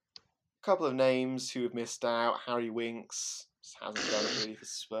couple of names who have missed out. Harry Winks hasn't done it really for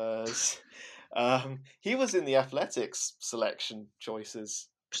Spurs. He was in the Athletics selection choices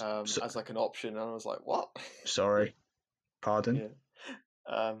as like an option, and I was like, what? Sorry. Pardon?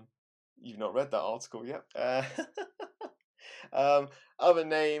 Yeah. You've not read that article yet. Other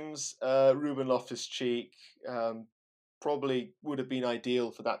names, Ruben Loftus-Cheek, probably would have been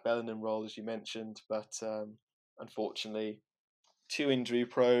ideal for that Bellingham role, as you mentioned, but unfortunately, too injury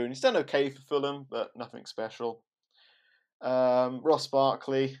prone. He's done okay for Fulham, but nothing special. Ross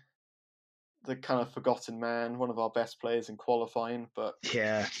Barkley, the kind of forgotten man, one of our best players in qualifying, but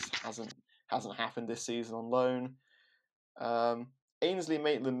hasn't happened this season on loan. Ainsley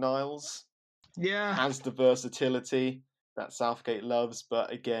Maitland-Niles has the versatility that Southgate loves,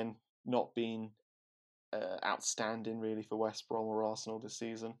 but again, not been outstanding really for West Brom or Arsenal this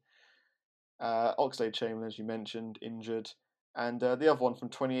season. Oxlade-Chamberlain, as you mentioned, injured. And the other one from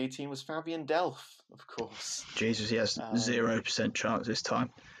 2018 was Fabian Delph, of course. Jesus, he has 0% chance this time.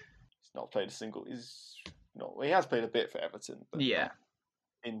 He's not played a single. He has played a bit for Everton, but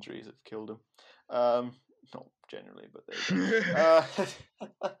injuries have killed him. Not generally, but there you go.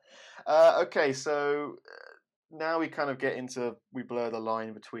 Okay, so now we kind of get into, we blur the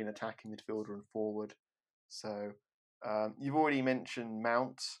line between attacking midfielder and forward. So you've already mentioned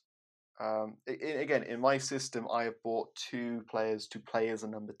Mount. Again, in my system, I have bought 2 players to play as a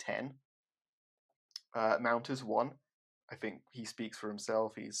number 10. Mount is one. I think he speaks for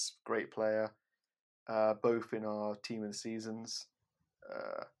himself. He's a great player, both in our team of the seasons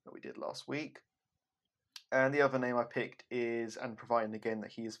that we did last week. And the other name I picked is, and providing again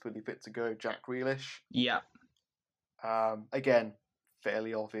that he is fully fit to go, Jack Grealish. Yeah. Again,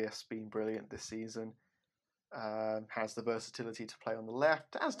 fairly obvious, been brilliant this season. Has the versatility to play on the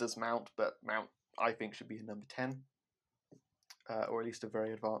left, as does Mount, but Mount, I think, should be a number 10, or at least a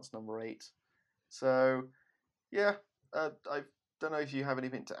very advanced number 8. So, yeah, I don't know if you have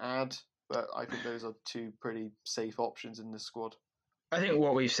anything to add, but I think those are 2 pretty safe options in the squad. I think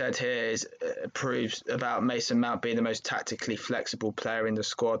what we've said here proves about Mason Mount being the most tactically flexible player in the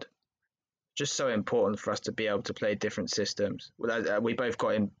squad. Just so important for us to be able to play different systems. We both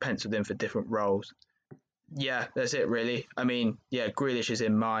got him penciled in for different roles. Yeah, that's it really. I mean, yeah, Grealish is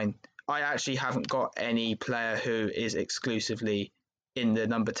in mine. I actually haven't got any player who is exclusively in the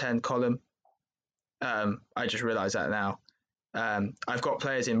number 10 column. I just realised that now. I've got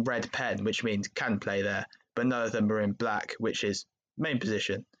players in red pen, which means can play there, but none of them are in black, which is main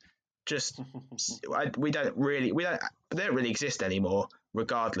position. Just they don't really exist anymore,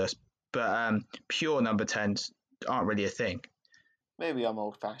 regardless. But pure number 10s aren't really a thing. Maybe I'm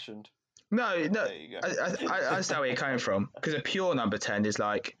old-fashioned. No. There you go. I understand where you're coming from, because a pure number 10 is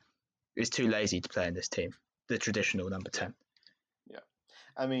too lazy to play in this team. The traditional number 10. Yeah,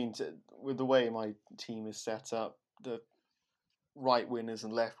 I mean, with the way my team is set up, the right wingers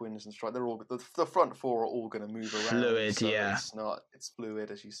and left wingers and strike, they're all the front 4 are all going to move around. Fluid, so yeah. It's fluid,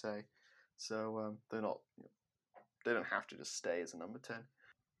 as you say. So they're not. They don't have to just stay as a number 10.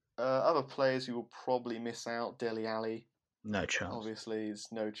 Other players who will probably miss out, Dele Alli. No chance. Obviously, is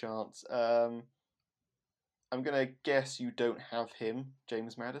no chance. I'm going to guess you don't have him,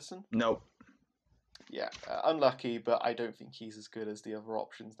 James Maddison? Nope. Yeah, unlucky, but I don't think he's as good as the other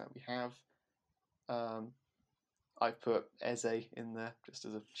options that we have. I've put Eze in there, just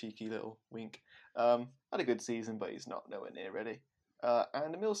as a cheeky little wink. Had a good season, but he's not nowhere near ready.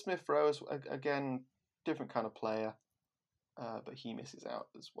 And Emil Smith-Rowe is, again, different kind of player, but he misses out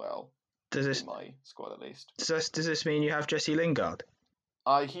as well. In my squad, at least. Does this mean you have Jesse Lingard?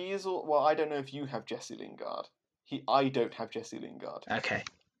 He is. Well, I don't know if you have Jesse Lingard. I don't have Jesse Lingard. Okay.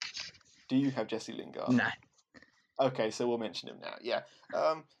 Do you have Jesse Lingard? No. Okay, so we'll mention him now. Yeah.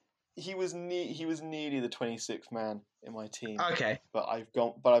 He was nearly the 26th man in my team. Okay. But I've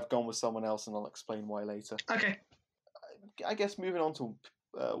gone with someone else, and I'll explain why later. Okay. I guess moving on to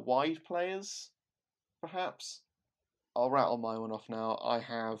wide players, perhaps. I'll rattle my one off now. I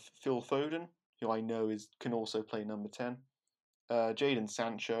have Phil Foden, who I know can also play number 10. Jadon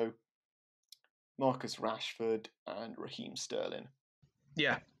Sancho, Marcus Rashford, and Raheem Sterling.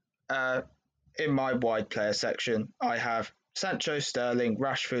 Yeah. In my wide player section, I have Sancho, Sterling,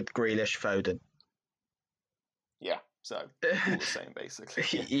 Rashford, Grealish, Foden. Yeah, so all the same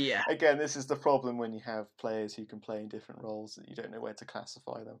basically. Yeah. Again, this is the problem when you have players who can play in different roles that you don't know where to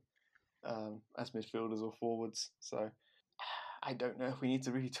classify them as midfielders or forwards. So I don't know if we need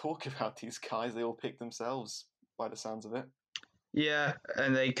to really talk about these guys. They all pick themselves by the sounds of it. Yeah,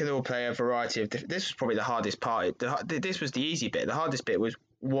 and they can all play a variety of different. This was probably the hardest part. This was the easy bit. The hardest bit was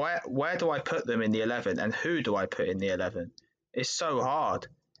where do I put them in the 11 and who do I put in the 11? It's so hard.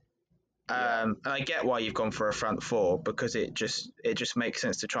 Yeah. And I get why you've gone for a front four because it just makes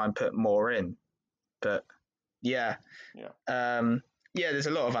sense to try and put more in. But yeah, there's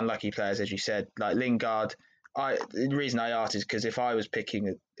a lot of unlucky players, as you said, like Lingard. The reason I asked is because if I had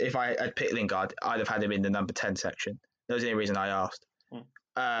picked Lingard, I'd have had him in the number 10 section. That was the only reason I asked.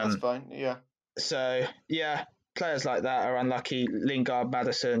 That's fine. Yeah. So yeah, players like that are unlucky. Lingard,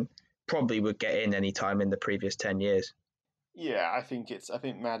 Maddison probably would get in any time in the previous 10 years. Yeah, I think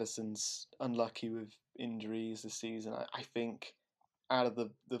Maddison's unlucky with injuries this season. I think out of the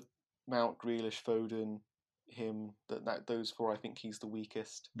Mount, Grealish, Foden, him, those four, I think he's the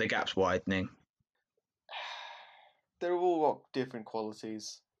weakest. The gap's widening. They've all got different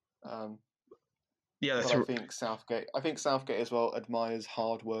qualities. I think Southgate as well admires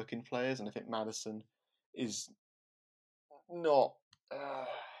hard-working players, and I think Maddison is not.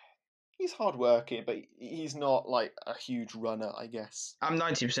 He's hard-working, but he's not like a huge runner, I guess. I'm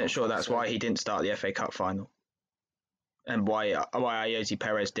 90% sure that's why he didn't start the FA Cup final, and why Ayoze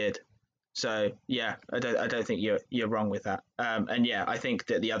Perez did. So yeah, I don't think you're wrong with that. And yeah, I think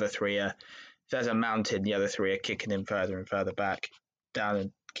that the other three are. If there's a mountain, the other three are kicking him further and further back, down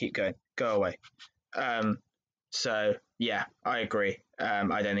and keep going, go away. So yeah, I agree.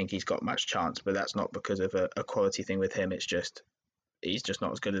 I don't think he's got much chance, but that's not because of a quality thing with him. It's just he's just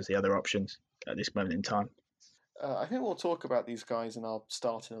not as good as the other options at this moment in time. I think we'll talk about these guys in our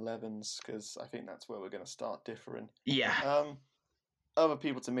starting 11s because I think that's where we're going to start differing. Yeah. Other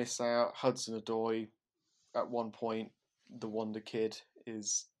people to miss out: Hudson-Odoi. At one point, the wonder kid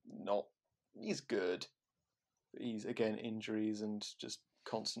is not. He's good. He's again injuries and just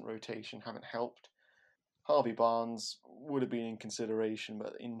constant rotation haven't helped. Harvey Barnes would have been in consideration,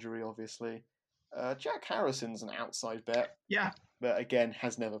 but injury obviously. Jack Harrison's an outside bet. Yeah. But again,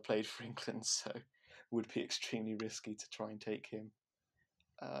 has never played for England, so would be extremely risky to try and take him.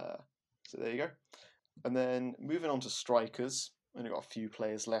 So there you go. And then moving on to strikers, only got a few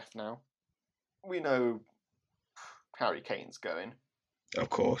players left now. We know Harry Kane's going. Of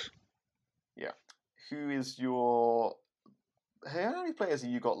course. Yeah. Who is your... Hey, how many players have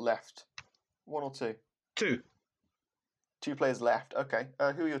you got left? One or two? Two. Two players left. Okay.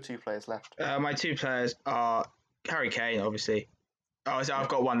 Who are your two players left? My two players are Harry Kane, obviously. Oh, so I've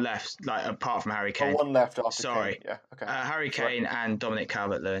got one left, like apart from Harry Kane. Oh, one left after Sorry. Kane. Yeah, okay. Harry Kane and Dominic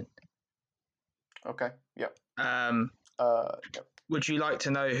Calvert-Lewin. Okay, yep. Yep. Would you like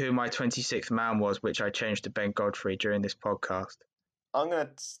to know who my 26th man was, which I changed to Ben Godfrey during this podcast? I'm going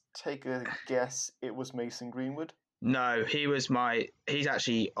to take a guess. It was Mason Greenwood? No, he's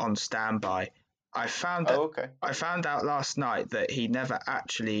actually on standby. I found out last night that he never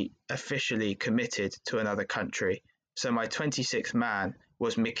actually officially committed to another country. So my 26th man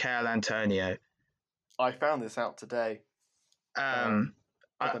was Michail Antonio. I found this out today. I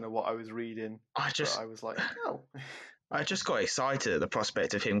don't know what I was reading. I was like, oh. I just got excited at the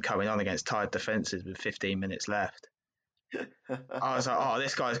prospect of him coming on against tired defences with 15 minutes left. I was like, oh,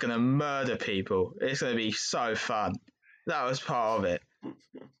 this guy's going to murder people. It's going to be so fun. That was part of it.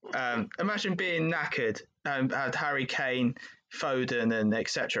 Imagine being knackered and had Harry Kane, Foden, and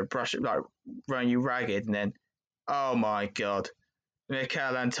etc. run you ragged, and then, oh my God,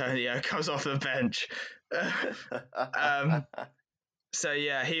 Michail Antonio comes off the bench. So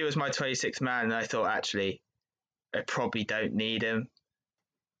yeah, he was my 26th man, and I thought actually, I probably don't need him.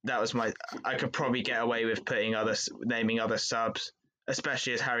 I could probably get away with naming other subs,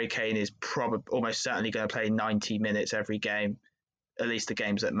 especially as Harry Kane is almost certainly going to play 90 minutes every game, at least the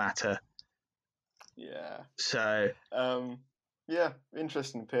games that matter. Yeah. So. Yeah,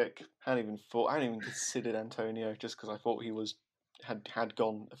 interesting pick. I hadn't even considered Antonio just because I thought he had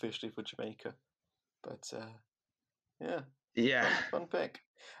gone officially for Jamaica. But yeah, fun pick.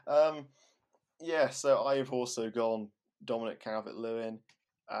 So I've also gone Dominic Calvert-Lewin.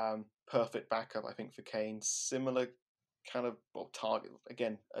 Perfect backup, I think, for Kane. Similar kind of target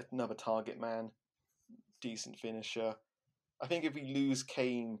again, another target man, decent finisher. I think if we lose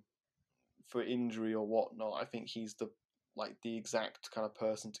Kane for injury or whatnot, I think he's the exact kind of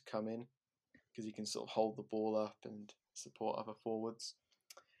person to come in because he can sort of hold the ball up and support other forwards.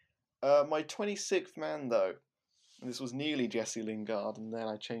 My 26th man, though, and this was nearly Jesse Lingard, and then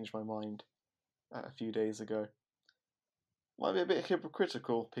I changed my mind a few days ago. Might be a bit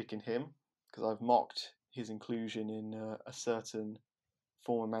hypocritical picking him because I've mocked his inclusion in a certain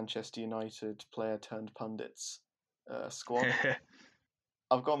former Manchester United player turned pundit's squad.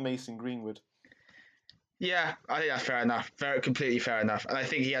 I've gone Mason Greenwood. Yeah, I think that's fair enough. Completely fair enough. And I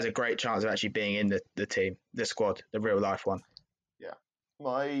think he has a great chance of actually being in the team, the squad, the real life one. Yeah.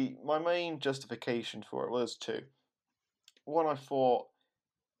 My main justification for it was two. One, I thought,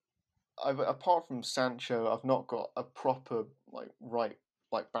 apart from Sancho, I've not got a proper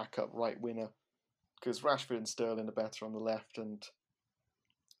backup right winger, because Rashford and Sterling are better on the left, and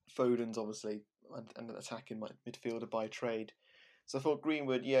Foden's obviously an attacking midfielder by trade. So I thought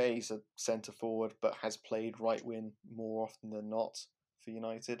Greenwood, yeah, he's a centre forward, but has played right wing more often than not for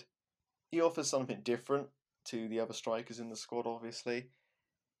United. He offers something different to the other strikers in the squad, obviously.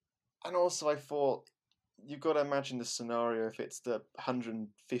 And also, I thought you've got to imagine the scenario if it's the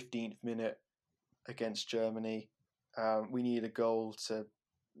 115th minute against Germany. We need a goal to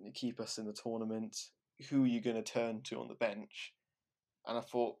keep us in the tournament. Who are you going to turn to on the bench? And I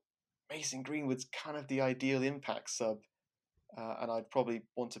thought Mason Greenwood's kind of the ideal impact sub. And I'd probably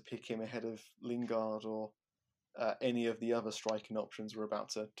want to pick him ahead of Lingard or any of the other striking options we're about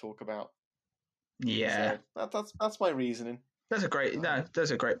to talk about. Yeah, so that's my reasoning. That's a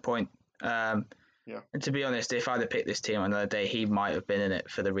great point. Yeah. And to be honest, if I'd have picked this team on another day, he might have been in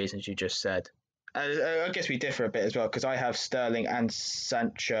it for the reasons you just said. I guess we differ a bit as well, because I have Sterling and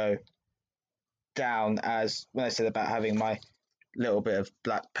Sancho down as, when I said about having my little bit of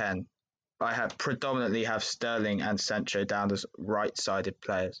black pen, I predominantly have Sterling and Sancho down as right-sided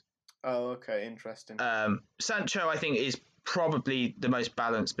players. Oh, okay, interesting. Sancho, I think, is probably the most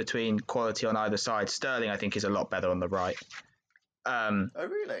balanced between quality on either side. Sterling, I think, is a lot better on the right. Oh,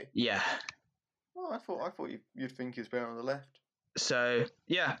 really? Yeah. Oh, I thought you'd think he's better on the left. So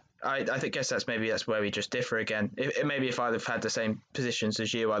yeah, I guess that's where we just differ again. Maybe if I'd have had the same positions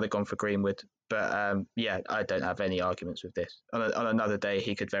as you, I'd have gone for Greenwood. But yeah, I don't have any arguments with this. On another day,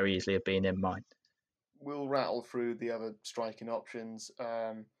 he could very easily have been in mine. We'll rattle through the other striking options.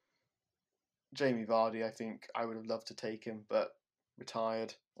 Jamie Vardy, I think I would have loved to take him, but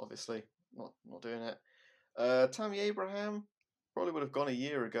retired, obviously, not doing it. Tammy Abraham probably would have gone a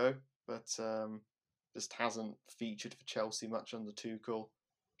year ago, but just hasn't featured for Chelsea much under Tuchel,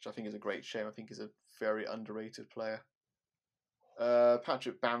 which I think is a great shame. I think he's a very underrated player.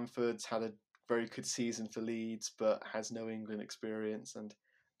 Patrick Bamford's had a very good season for Leeds, but has no England experience, and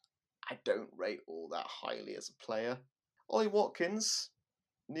I don't rate all that highly as a player. Ollie Watkins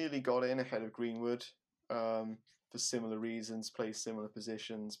nearly got in ahead of Greenwood for similar reasons, plays similar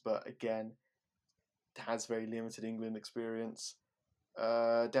positions, but again, has very limited England experience.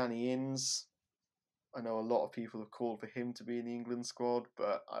 Danny Ings, I know a lot of people have called for him to be in the England squad,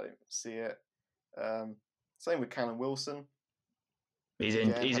 but I don't see it. Same with Callum Wilson. He's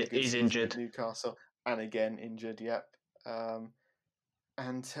injured. Newcastle, and again injured. Yep.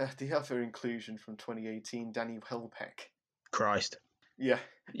 And the other inclusion from 2018, Danny Welbeck. Christ. Yeah.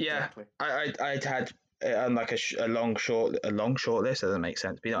 Exactly. I'd had on like a long short list. That doesn't make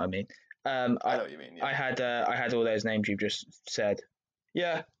sense, but you know what I mean. I know what you mean. Yeah. I had all those names you've just said.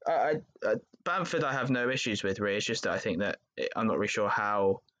 Yeah, Bamford I have no issues with, really. It's just that I think that I'm not really sure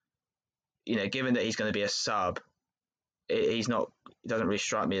how, given that he's going to be a sub, he doesn't really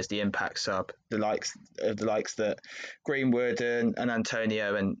strike me as the impact sub, the likes that Greenwood and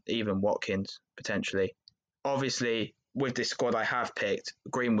Antonio and even Watkins potentially. Obviously, with this squad I have picked,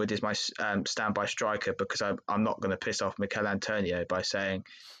 Greenwood is my standby striker, because I'm not going to piss off Mikel Antonio by saying,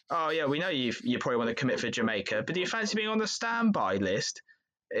 oh yeah, we know you probably want to commit for Jamaica, but do you fancy being on the standby list?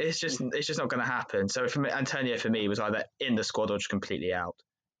 It's just not going to happen. So Antonio for me was either in the squad or just completely out.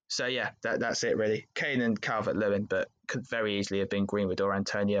 So yeah, that's it really. Kane and Calvert-Lewin, but could very easily have been Greenwood or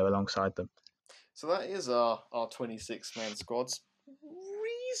Antonio alongside them. So that is our 26-man squads.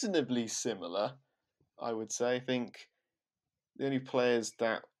 Reasonably similar, I would say. I think the only players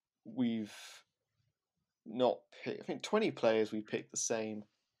that we've not picked, I think 20 players we picked the same.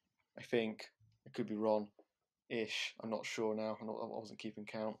 I think I could be wrong-ish. I'm not sure now. I wasn't keeping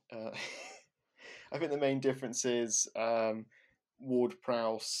count. I think the main difference is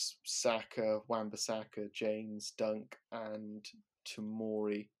Ward-Prowse, Saka, Wan-Bissaka, James, Dunk, and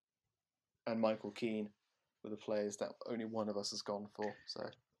Tomori, and Michael Keane were the players that only one of us has gone for. So,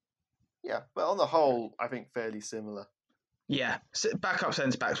 yeah, but on the whole, I think fairly similar. Yeah, so backup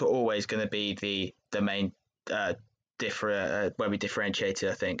centre-backs were always going to be the main where we differentiated,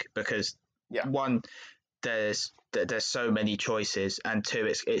 I think, because one, there's so many choices, and two,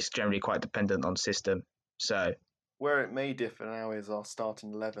 it's generally quite dependent on system. So where it may differ now is our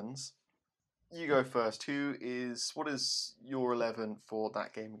starting 11s. You go first. What is your 11 for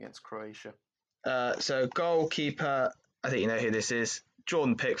that game against Croatia? So goalkeeper, I think you know who this is,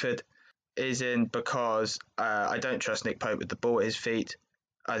 Jordan Pickford. is in because I don't trust Nick Pope with the ball at his feet.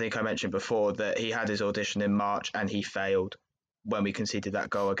 I think I mentioned before that he had his audition in March and he failed when we conceded that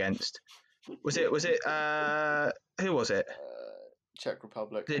goal against. Was it? Who was it? Czech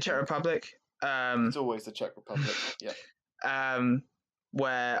Republic. The Czech Republic. It's always the Czech Republic. Yeah.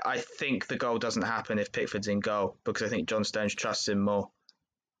 Where I think the goal doesn't happen if Pickford's in goal because I think John Stones trusts him more.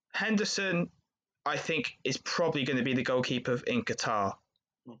 Henderson, I think, is probably going to be the goalkeeper in Qatar,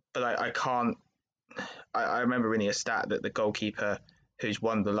 but I can't. I remember reading a stat that the goalkeeper who's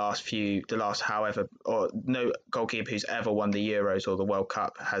won the last however, or no goalkeeper who's ever won the Euros or the World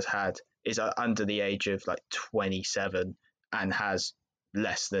Cup is under the age of like 27 and has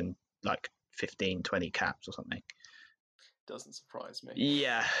less than like 15, 20 caps or something. Doesn't surprise me.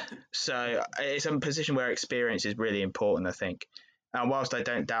 Yeah, so it's a position where experience is really important, I think. And whilst I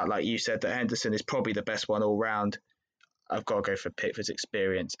don't doubt, like you said, that Henderson is probably the best one all round, I've got to go for Pickford's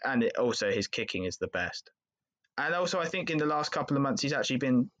experience. And also his kicking is the best. And also I think in the last couple of months, he's actually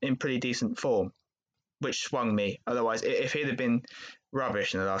been in pretty decent form, which swung me. Otherwise, if he'd have been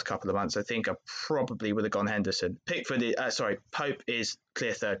rubbish in the last couple of months, I think I probably would have gone Henderson. Pope is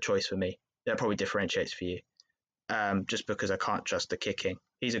clear third choice for me. That probably differentiates for you. Just because I can't trust the kicking.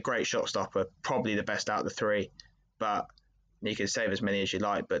 He's a great shot stopper, probably the best out of the three, but you can save as many as you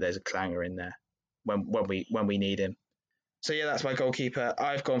like, but there's a clanger in there when we need him. So yeah, that's my goalkeeper.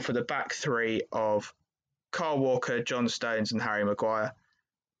 I've gone for the back three of Kyle Walker, John Stones and Harry Maguire,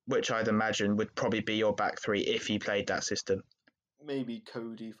 which I'd imagine would probably be your back three if you played that system. Maybe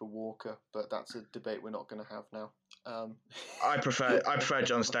Cody for Walker, but that's a debate we're not going to have now. I prefer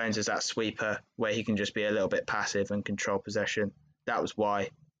John Stones as that sweeper where he can just be a little bit passive and control possession. That was why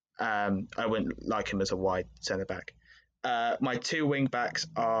I wouldn't like him as a wide centre back. My two wing backs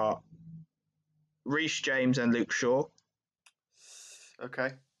are Reece James and Luke Shaw.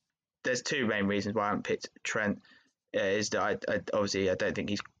 Okay. There's two main reasons why I haven't picked Trent. Is that I don't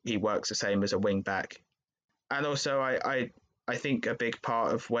think he works the same as a wing back, and also I think a big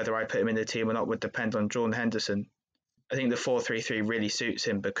part of whether I put him in the team or not would depend on Jordan Henderson. I think the 4-3-3 really suits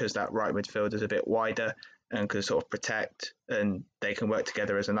him because that right midfield is a bit wider and can sort of protect, and they can work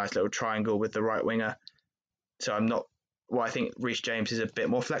together as a nice little triangle with the right winger. So I think Reece James is a bit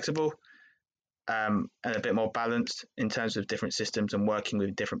more flexible and a bit more balanced in terms of different systems and working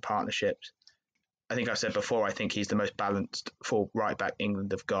with different partnerships. I think I've said before, I think he's the most balanced full right back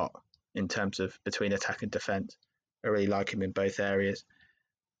England have got in terms of between attack and defence. I really like him in both areas.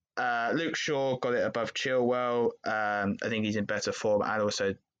 Luke Shaw got it above Chilwell. I think he's in better form, and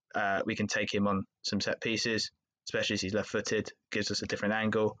also we can take him on some set pieces, especially as he's left-footed. Gives us a different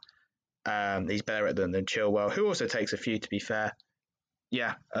angle. He's better at them than Chilwell, who also takes a few, to be fair.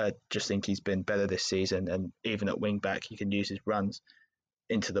 Yeah, I just think he's been better this season, and even at wing-back, he can use his runs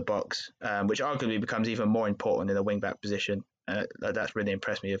into the box, which arguably becomes even more important in a wing-back position. That's really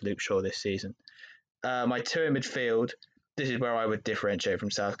impressed me with Luke Shaw this season. My two in midfield, this is where I would differentiate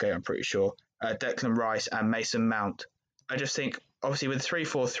from Southgate, I'm pretty sure. Declan Rice and Mason Mount. I just think, obviously, with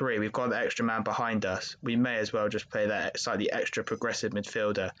 3-4-3, we've got the extra man behind us. We may as well just play that slightly extra progressive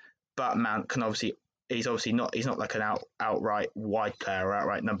midfielder. But Mount can he's not like an outright wide player or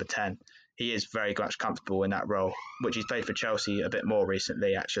outright number 10. He is very much comfortable in that role, which he's played for Chelsea a bit more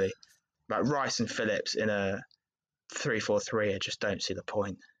recently, actually. Like Rice and Phillips in a 3-4-3, I just don't see the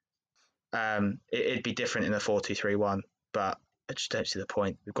point. It'd be different in a 4-2-3-1, but I just don't see the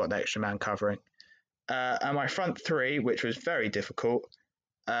point. We've got the extra man covering. And my front three, which was very difficult,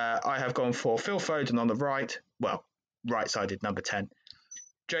 I have gone for Phil Foden on the right, well, right-sided number 10,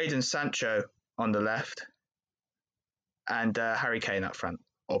 Jadon Sancho on the left, and Harry Kane up front,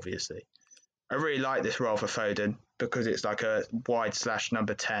 obviously. I really like this role for Foden because it's like a wide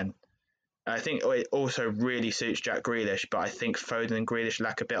 /number 10. I think it also really suits Jack Grealish, but I think Foden and Grealish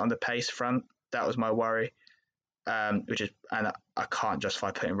lack a bit on the pace front. That was my worry, and I can't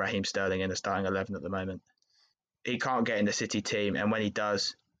justify putting Raheem Sterling in the starting 11 at the moment. He can't get in the City team, and when he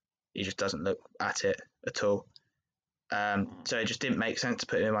does, he just doesn't look at it at all. So it just didn't make sense to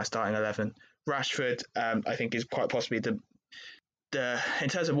put him in my starting 11. Rashford, I think, is quite possibly the in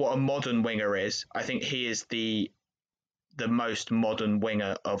terms of what a modern winger is, I think he is the most modern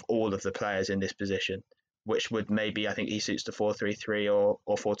winger of all of the players in this position, which would maybe, I think he suits the 4-3-3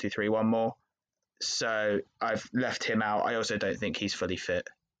 or 4-2-3-1 more. So I've left him out. I also don't think he's fully fit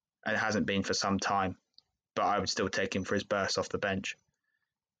and hasn't been for some time, but I would still take him for his burst off the bench.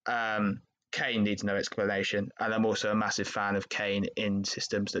 Kane needs no explanation, and I'm also a massive fan of Kane in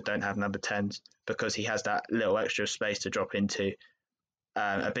systems that don't have number 10s because he has that little extra space to drop into,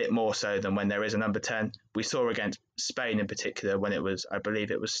 a bit more so than when there is a number 10. We saw against Spain in particular, when I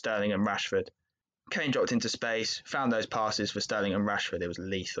believe it was Sterling and Rashford. Kane dropped into space, found those passes for Sterling and Rashford. It was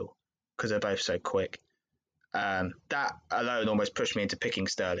lethal because they're both so quick. That alone almost pushed me into picking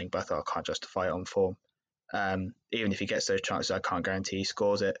Sterling, but I thought I can't justify it on form. Even if he gets those chances, I can't guarantee he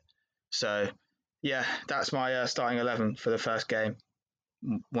scores it. So, yeah, that's my starting 11 for the first game.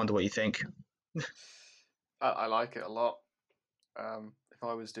 Wonder what you think. I like it a lot. If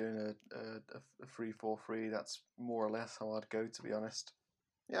I was doing a 3-4-3, that's more or less how I'd go, to be honest.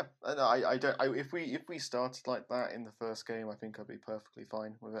 Yeah, I don't. If we started like that in the first game, I think I'd be perfectly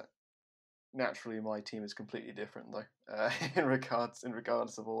fine with it. Naturally, my team is completely different though, in regards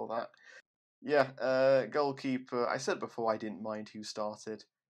of all that. Yeah, goalkeeper. I said before I didn't mind who started.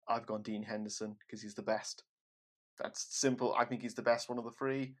 I've gone Dean Henderson because he's the best. That's simple. I think he's the best one of the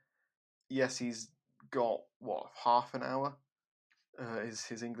three. Yes, he's got half an hour is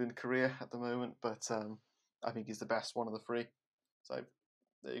his England career at the moment, but I think he's the best one of the three. So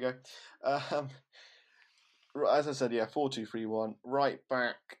there you go. As I said, yeah, 4-2-3-1. Right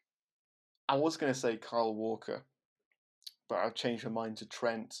back, I was going to say Kyle Walker, but I've changed my mind to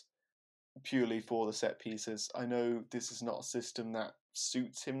Trent purely for the set pieces. I know this is not a system that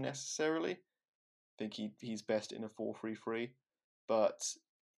suits him necessarily. I think he's best in a 4-3-3, but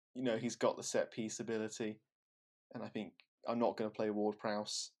he's got the set piece ability, and I think I'm not going to play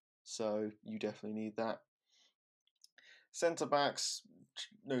Ward-Prowse, so you definitely need that. Centre backs,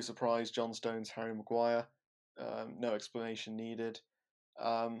 no surprise, John Stones, Harry Maguire. No explanation needed.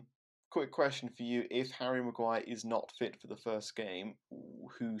 Quick question for you: if Harry Maguire is not fit for the first game,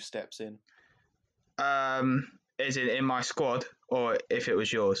 who steps in? Is it in my squad or if it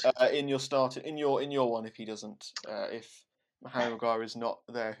was yours? In your one, if he doesn't, if Harry Maguire is not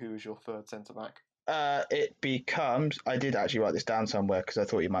there, who is your third centre back? It becomes. I did actually write this down somewhere because I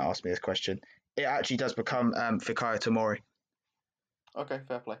thought you might ask me this question. It actually does become Fikayo Tomori. Okay,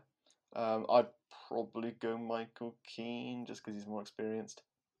 fair play. I'd probably go Michael Keane just because he's more experienced.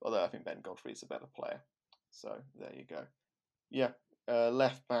 Although I think Ben Godfrey's a better player. So there you go. Yeah,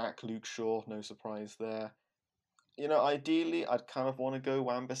 left back Luke Shaw, no surprise there. Ideally I'd kind of want to go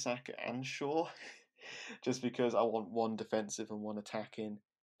Wan-Bissaka and Shaw, just because I want one defensive and one attacking,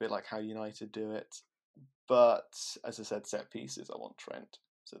 a bit like how United do it. But as I said, set pieces, I want Trent.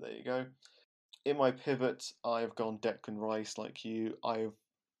 So there you go. In my pivot, I've gone Declan Rice like you. I've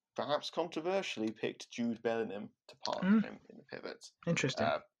perhaps controversially picked Jude Bellingham to partner him in the pivot. Interesting.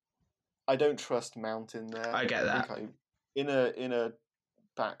 I don't trust Mount in there. I get that. In a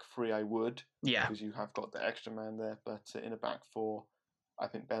back three, I would. Yeah. Because you have got the extra man there. But in a back four, I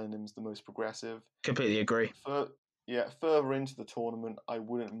think Bellingham's the most progressive. Completely agree. Further into the tournament, I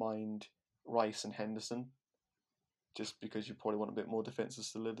wouldn't mind Rice and Henderson, just because you probably want a bit more defensive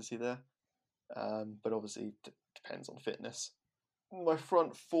solidity there. But obviously, it depends on fitness. My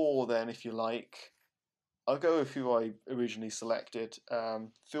front four, then, if you like, I'll go with who I originally selected.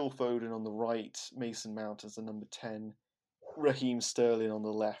 Phil Foden on the right, Mason Mount as the number 10, Raheem Sterling on the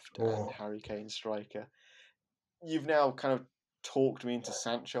left, and Harry Kane striker. You've now kind of talked me into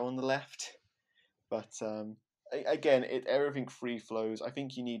Sancho on the left, but again, everything free flows. I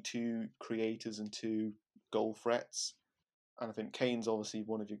think you need two creators and two goal threats, and I think Kane's obviously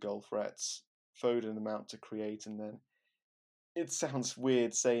one of your goal threats. Foden and Mount to create, and then it sounds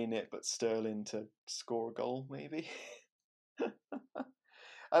weird saying it, but Sterling to score a goal, maybe.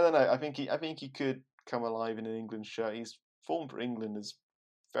 I don't know. I think he could come alive in an England shirt. His form for England is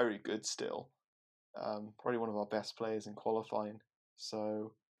very good still. Probably one of our best players in qualifying.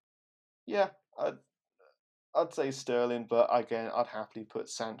 So, yeah, I'd say Sterling, but again, I'd happily put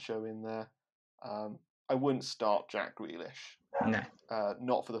Sancho in there. I wouldn't start Jack Grealish. No.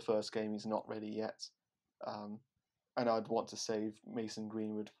 Not for the first game. He's not ready yet. And I'd want to save Mason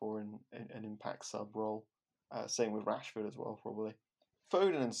Greenwood for an impact sub role. Same with Rashford as well, probably.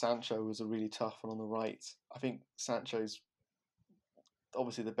 Foden and Sancho was a really tough one on the right. I think Sancho's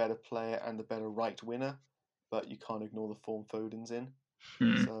obviously the better player and the better right winner, but you can't ignore the form Foden's in.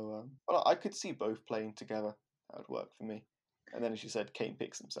 So I could see both playing together. That would work for me. And then, as you said, Kane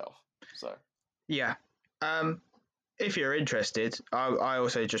picks himself. So yeah. If you're interested, I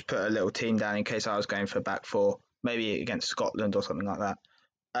also just put a little team down in case I was going for back four, maybe against Scotland or something like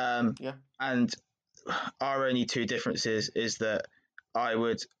that. Yeah. And our only two differences is that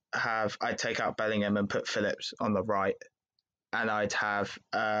I'd take out Bellingham and put Phillips on the right, and I'd have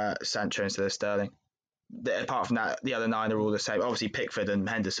Sancho instead of Sterling. Apart from that, the other 9 are all the same. Obviously, Pickford and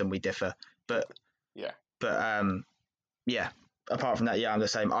Henderson, we differ, but yeah. But yeah. Apart from that, yeah, I'm the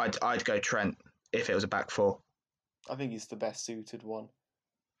same. I'd go Trent if it was a back four. I think he's the best suited one.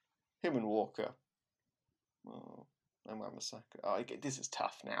 Him and Walker. Oh, Wan-Bissaka. Oh, this is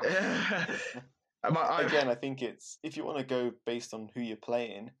tough now. Again, I think it's if you want to go based on who you're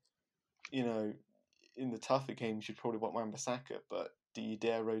playing, you know, in the tougher games you'd probably want Wan-Bissaka, but do you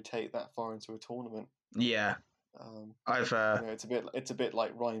dare rotate that far into a tournament? Yeah. I've it's a bit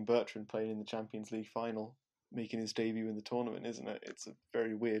like Ryan Bertrand playing in the Champions League final, making his debut in the tournament, isn't it? It's a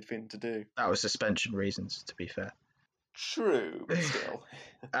very weird thing to do. That was suspension reasons, to be fair. True, but still.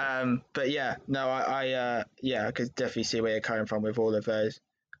 But yeah, no, I could definitely see where you're coming from with all of those.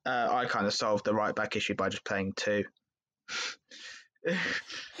 I kind of solved the right back issue by just playing 2.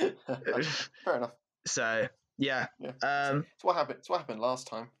 Fair enough. So yeah. It's what happened. It's what happened last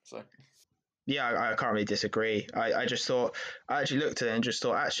time. So. Yeah, I can't really disagree. I actually looked at it and just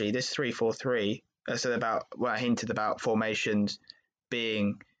thought, actually, this 3-4-3. I said about I hinted about formations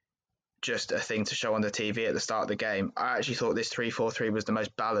being just a thing to show on the TV at the start of the game. I actually thought this 3-4-3 was the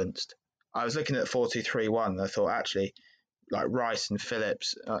most balanced. I was looking at 4-2-3-1. And I thought actually, like Rice and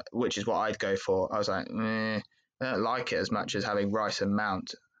Phillips, which is what I'd go for. I was like, I don't like it as much as having Rice and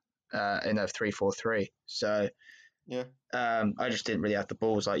Mount in a 3-4-3. So yeah, I just didn't really have the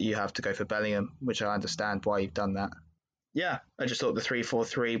balls like you have to go for Bellingham, which I understand why you've done that. Yeah, I just thought the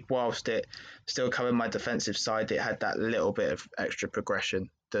 3-4-3, whilst it still covered my defensive side, it had that little bit of extra progression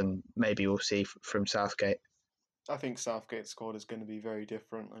than maybe we'll see from Southgate. I think Southgate's squad is going to be very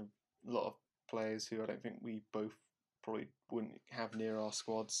different. A lot of players who I don't think we both probably wouldn't have near our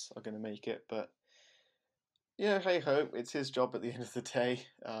squads are going to make it. But yeah, hey ho, it's his job at the end of the day.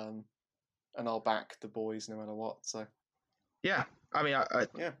 And I'll back the boys no matter what. So yeah, I mean,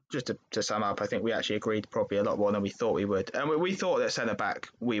 just to sum up, I think we actually agreed probably a lot more than we thought we would. And we thought that centre-back,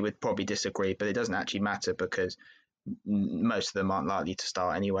 we would probably disagree, but it doesn't actually matter because most of them aren't likely to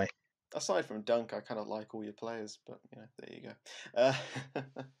start anyway. Aside from Dunk, I kind of like all your players, but there you go.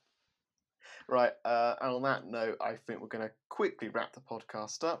 Right, and on that note, I think we're going to quickly wrap the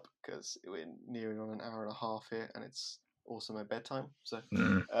podcast up because we're nearing on an hour and a half here, and it's also my bedtime. So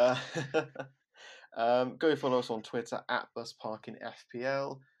go follow us on Twitter at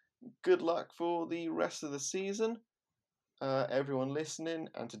BusParkingFPL. Good luck for the rest of the season, everyone listening,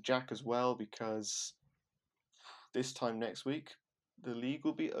 and to Jack as well, because this time next week the league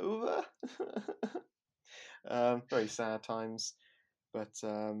will be over. Very sad times, but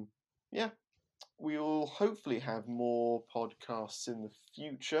yeah, we will hopefully have more podcasts in the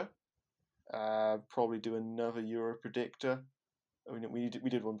future. Probably do another Euro Predictor. I mean, we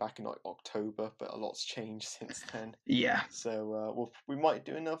did one back in like October, but a lot's changed since then. Yeah. So we might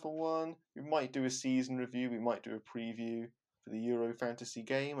do another one. We might do a season review. We might do a preview for the Euro Fantasy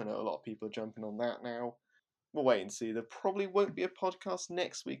game. I know a lot of people are jumping on that now. We'll wait and see. There probably won't be a podcast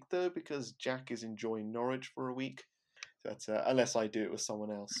next week though, because Jack is enjoying Norwich for a week. But unless I do it with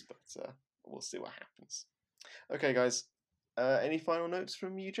someone else, but we'll see what happens. Okay, guys. Any final notes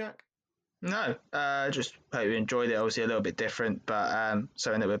from you, Jack? No, just hope you enjoyed it. Obviously a little bit different, but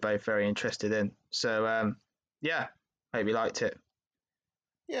something that we're both very interested in. So yeah, hope you liked it.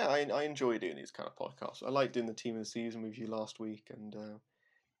 Yeah, I enjoy doing these kind of podcasts. I like doing the team of the season with you last week, and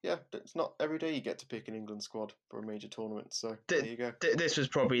yeah, it's not every day you get to pick an England squad for a major tournament. So there you go. This was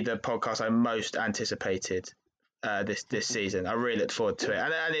probably the podcast I most anticipated this season. I really looked forward to it,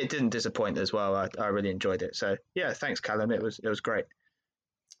 and it didn't disappoint as well. I really enjoyed it. So yeah, thanks, Callum. It was great.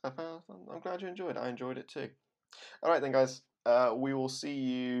 I'm glad you enjoyed it. I enjoyed it too. All right then, guys. We will see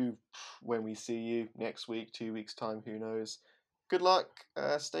you when we see you next week, 2 weeks' time, who knows. Good luck,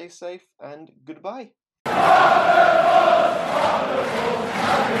 stay safe, and goodbye.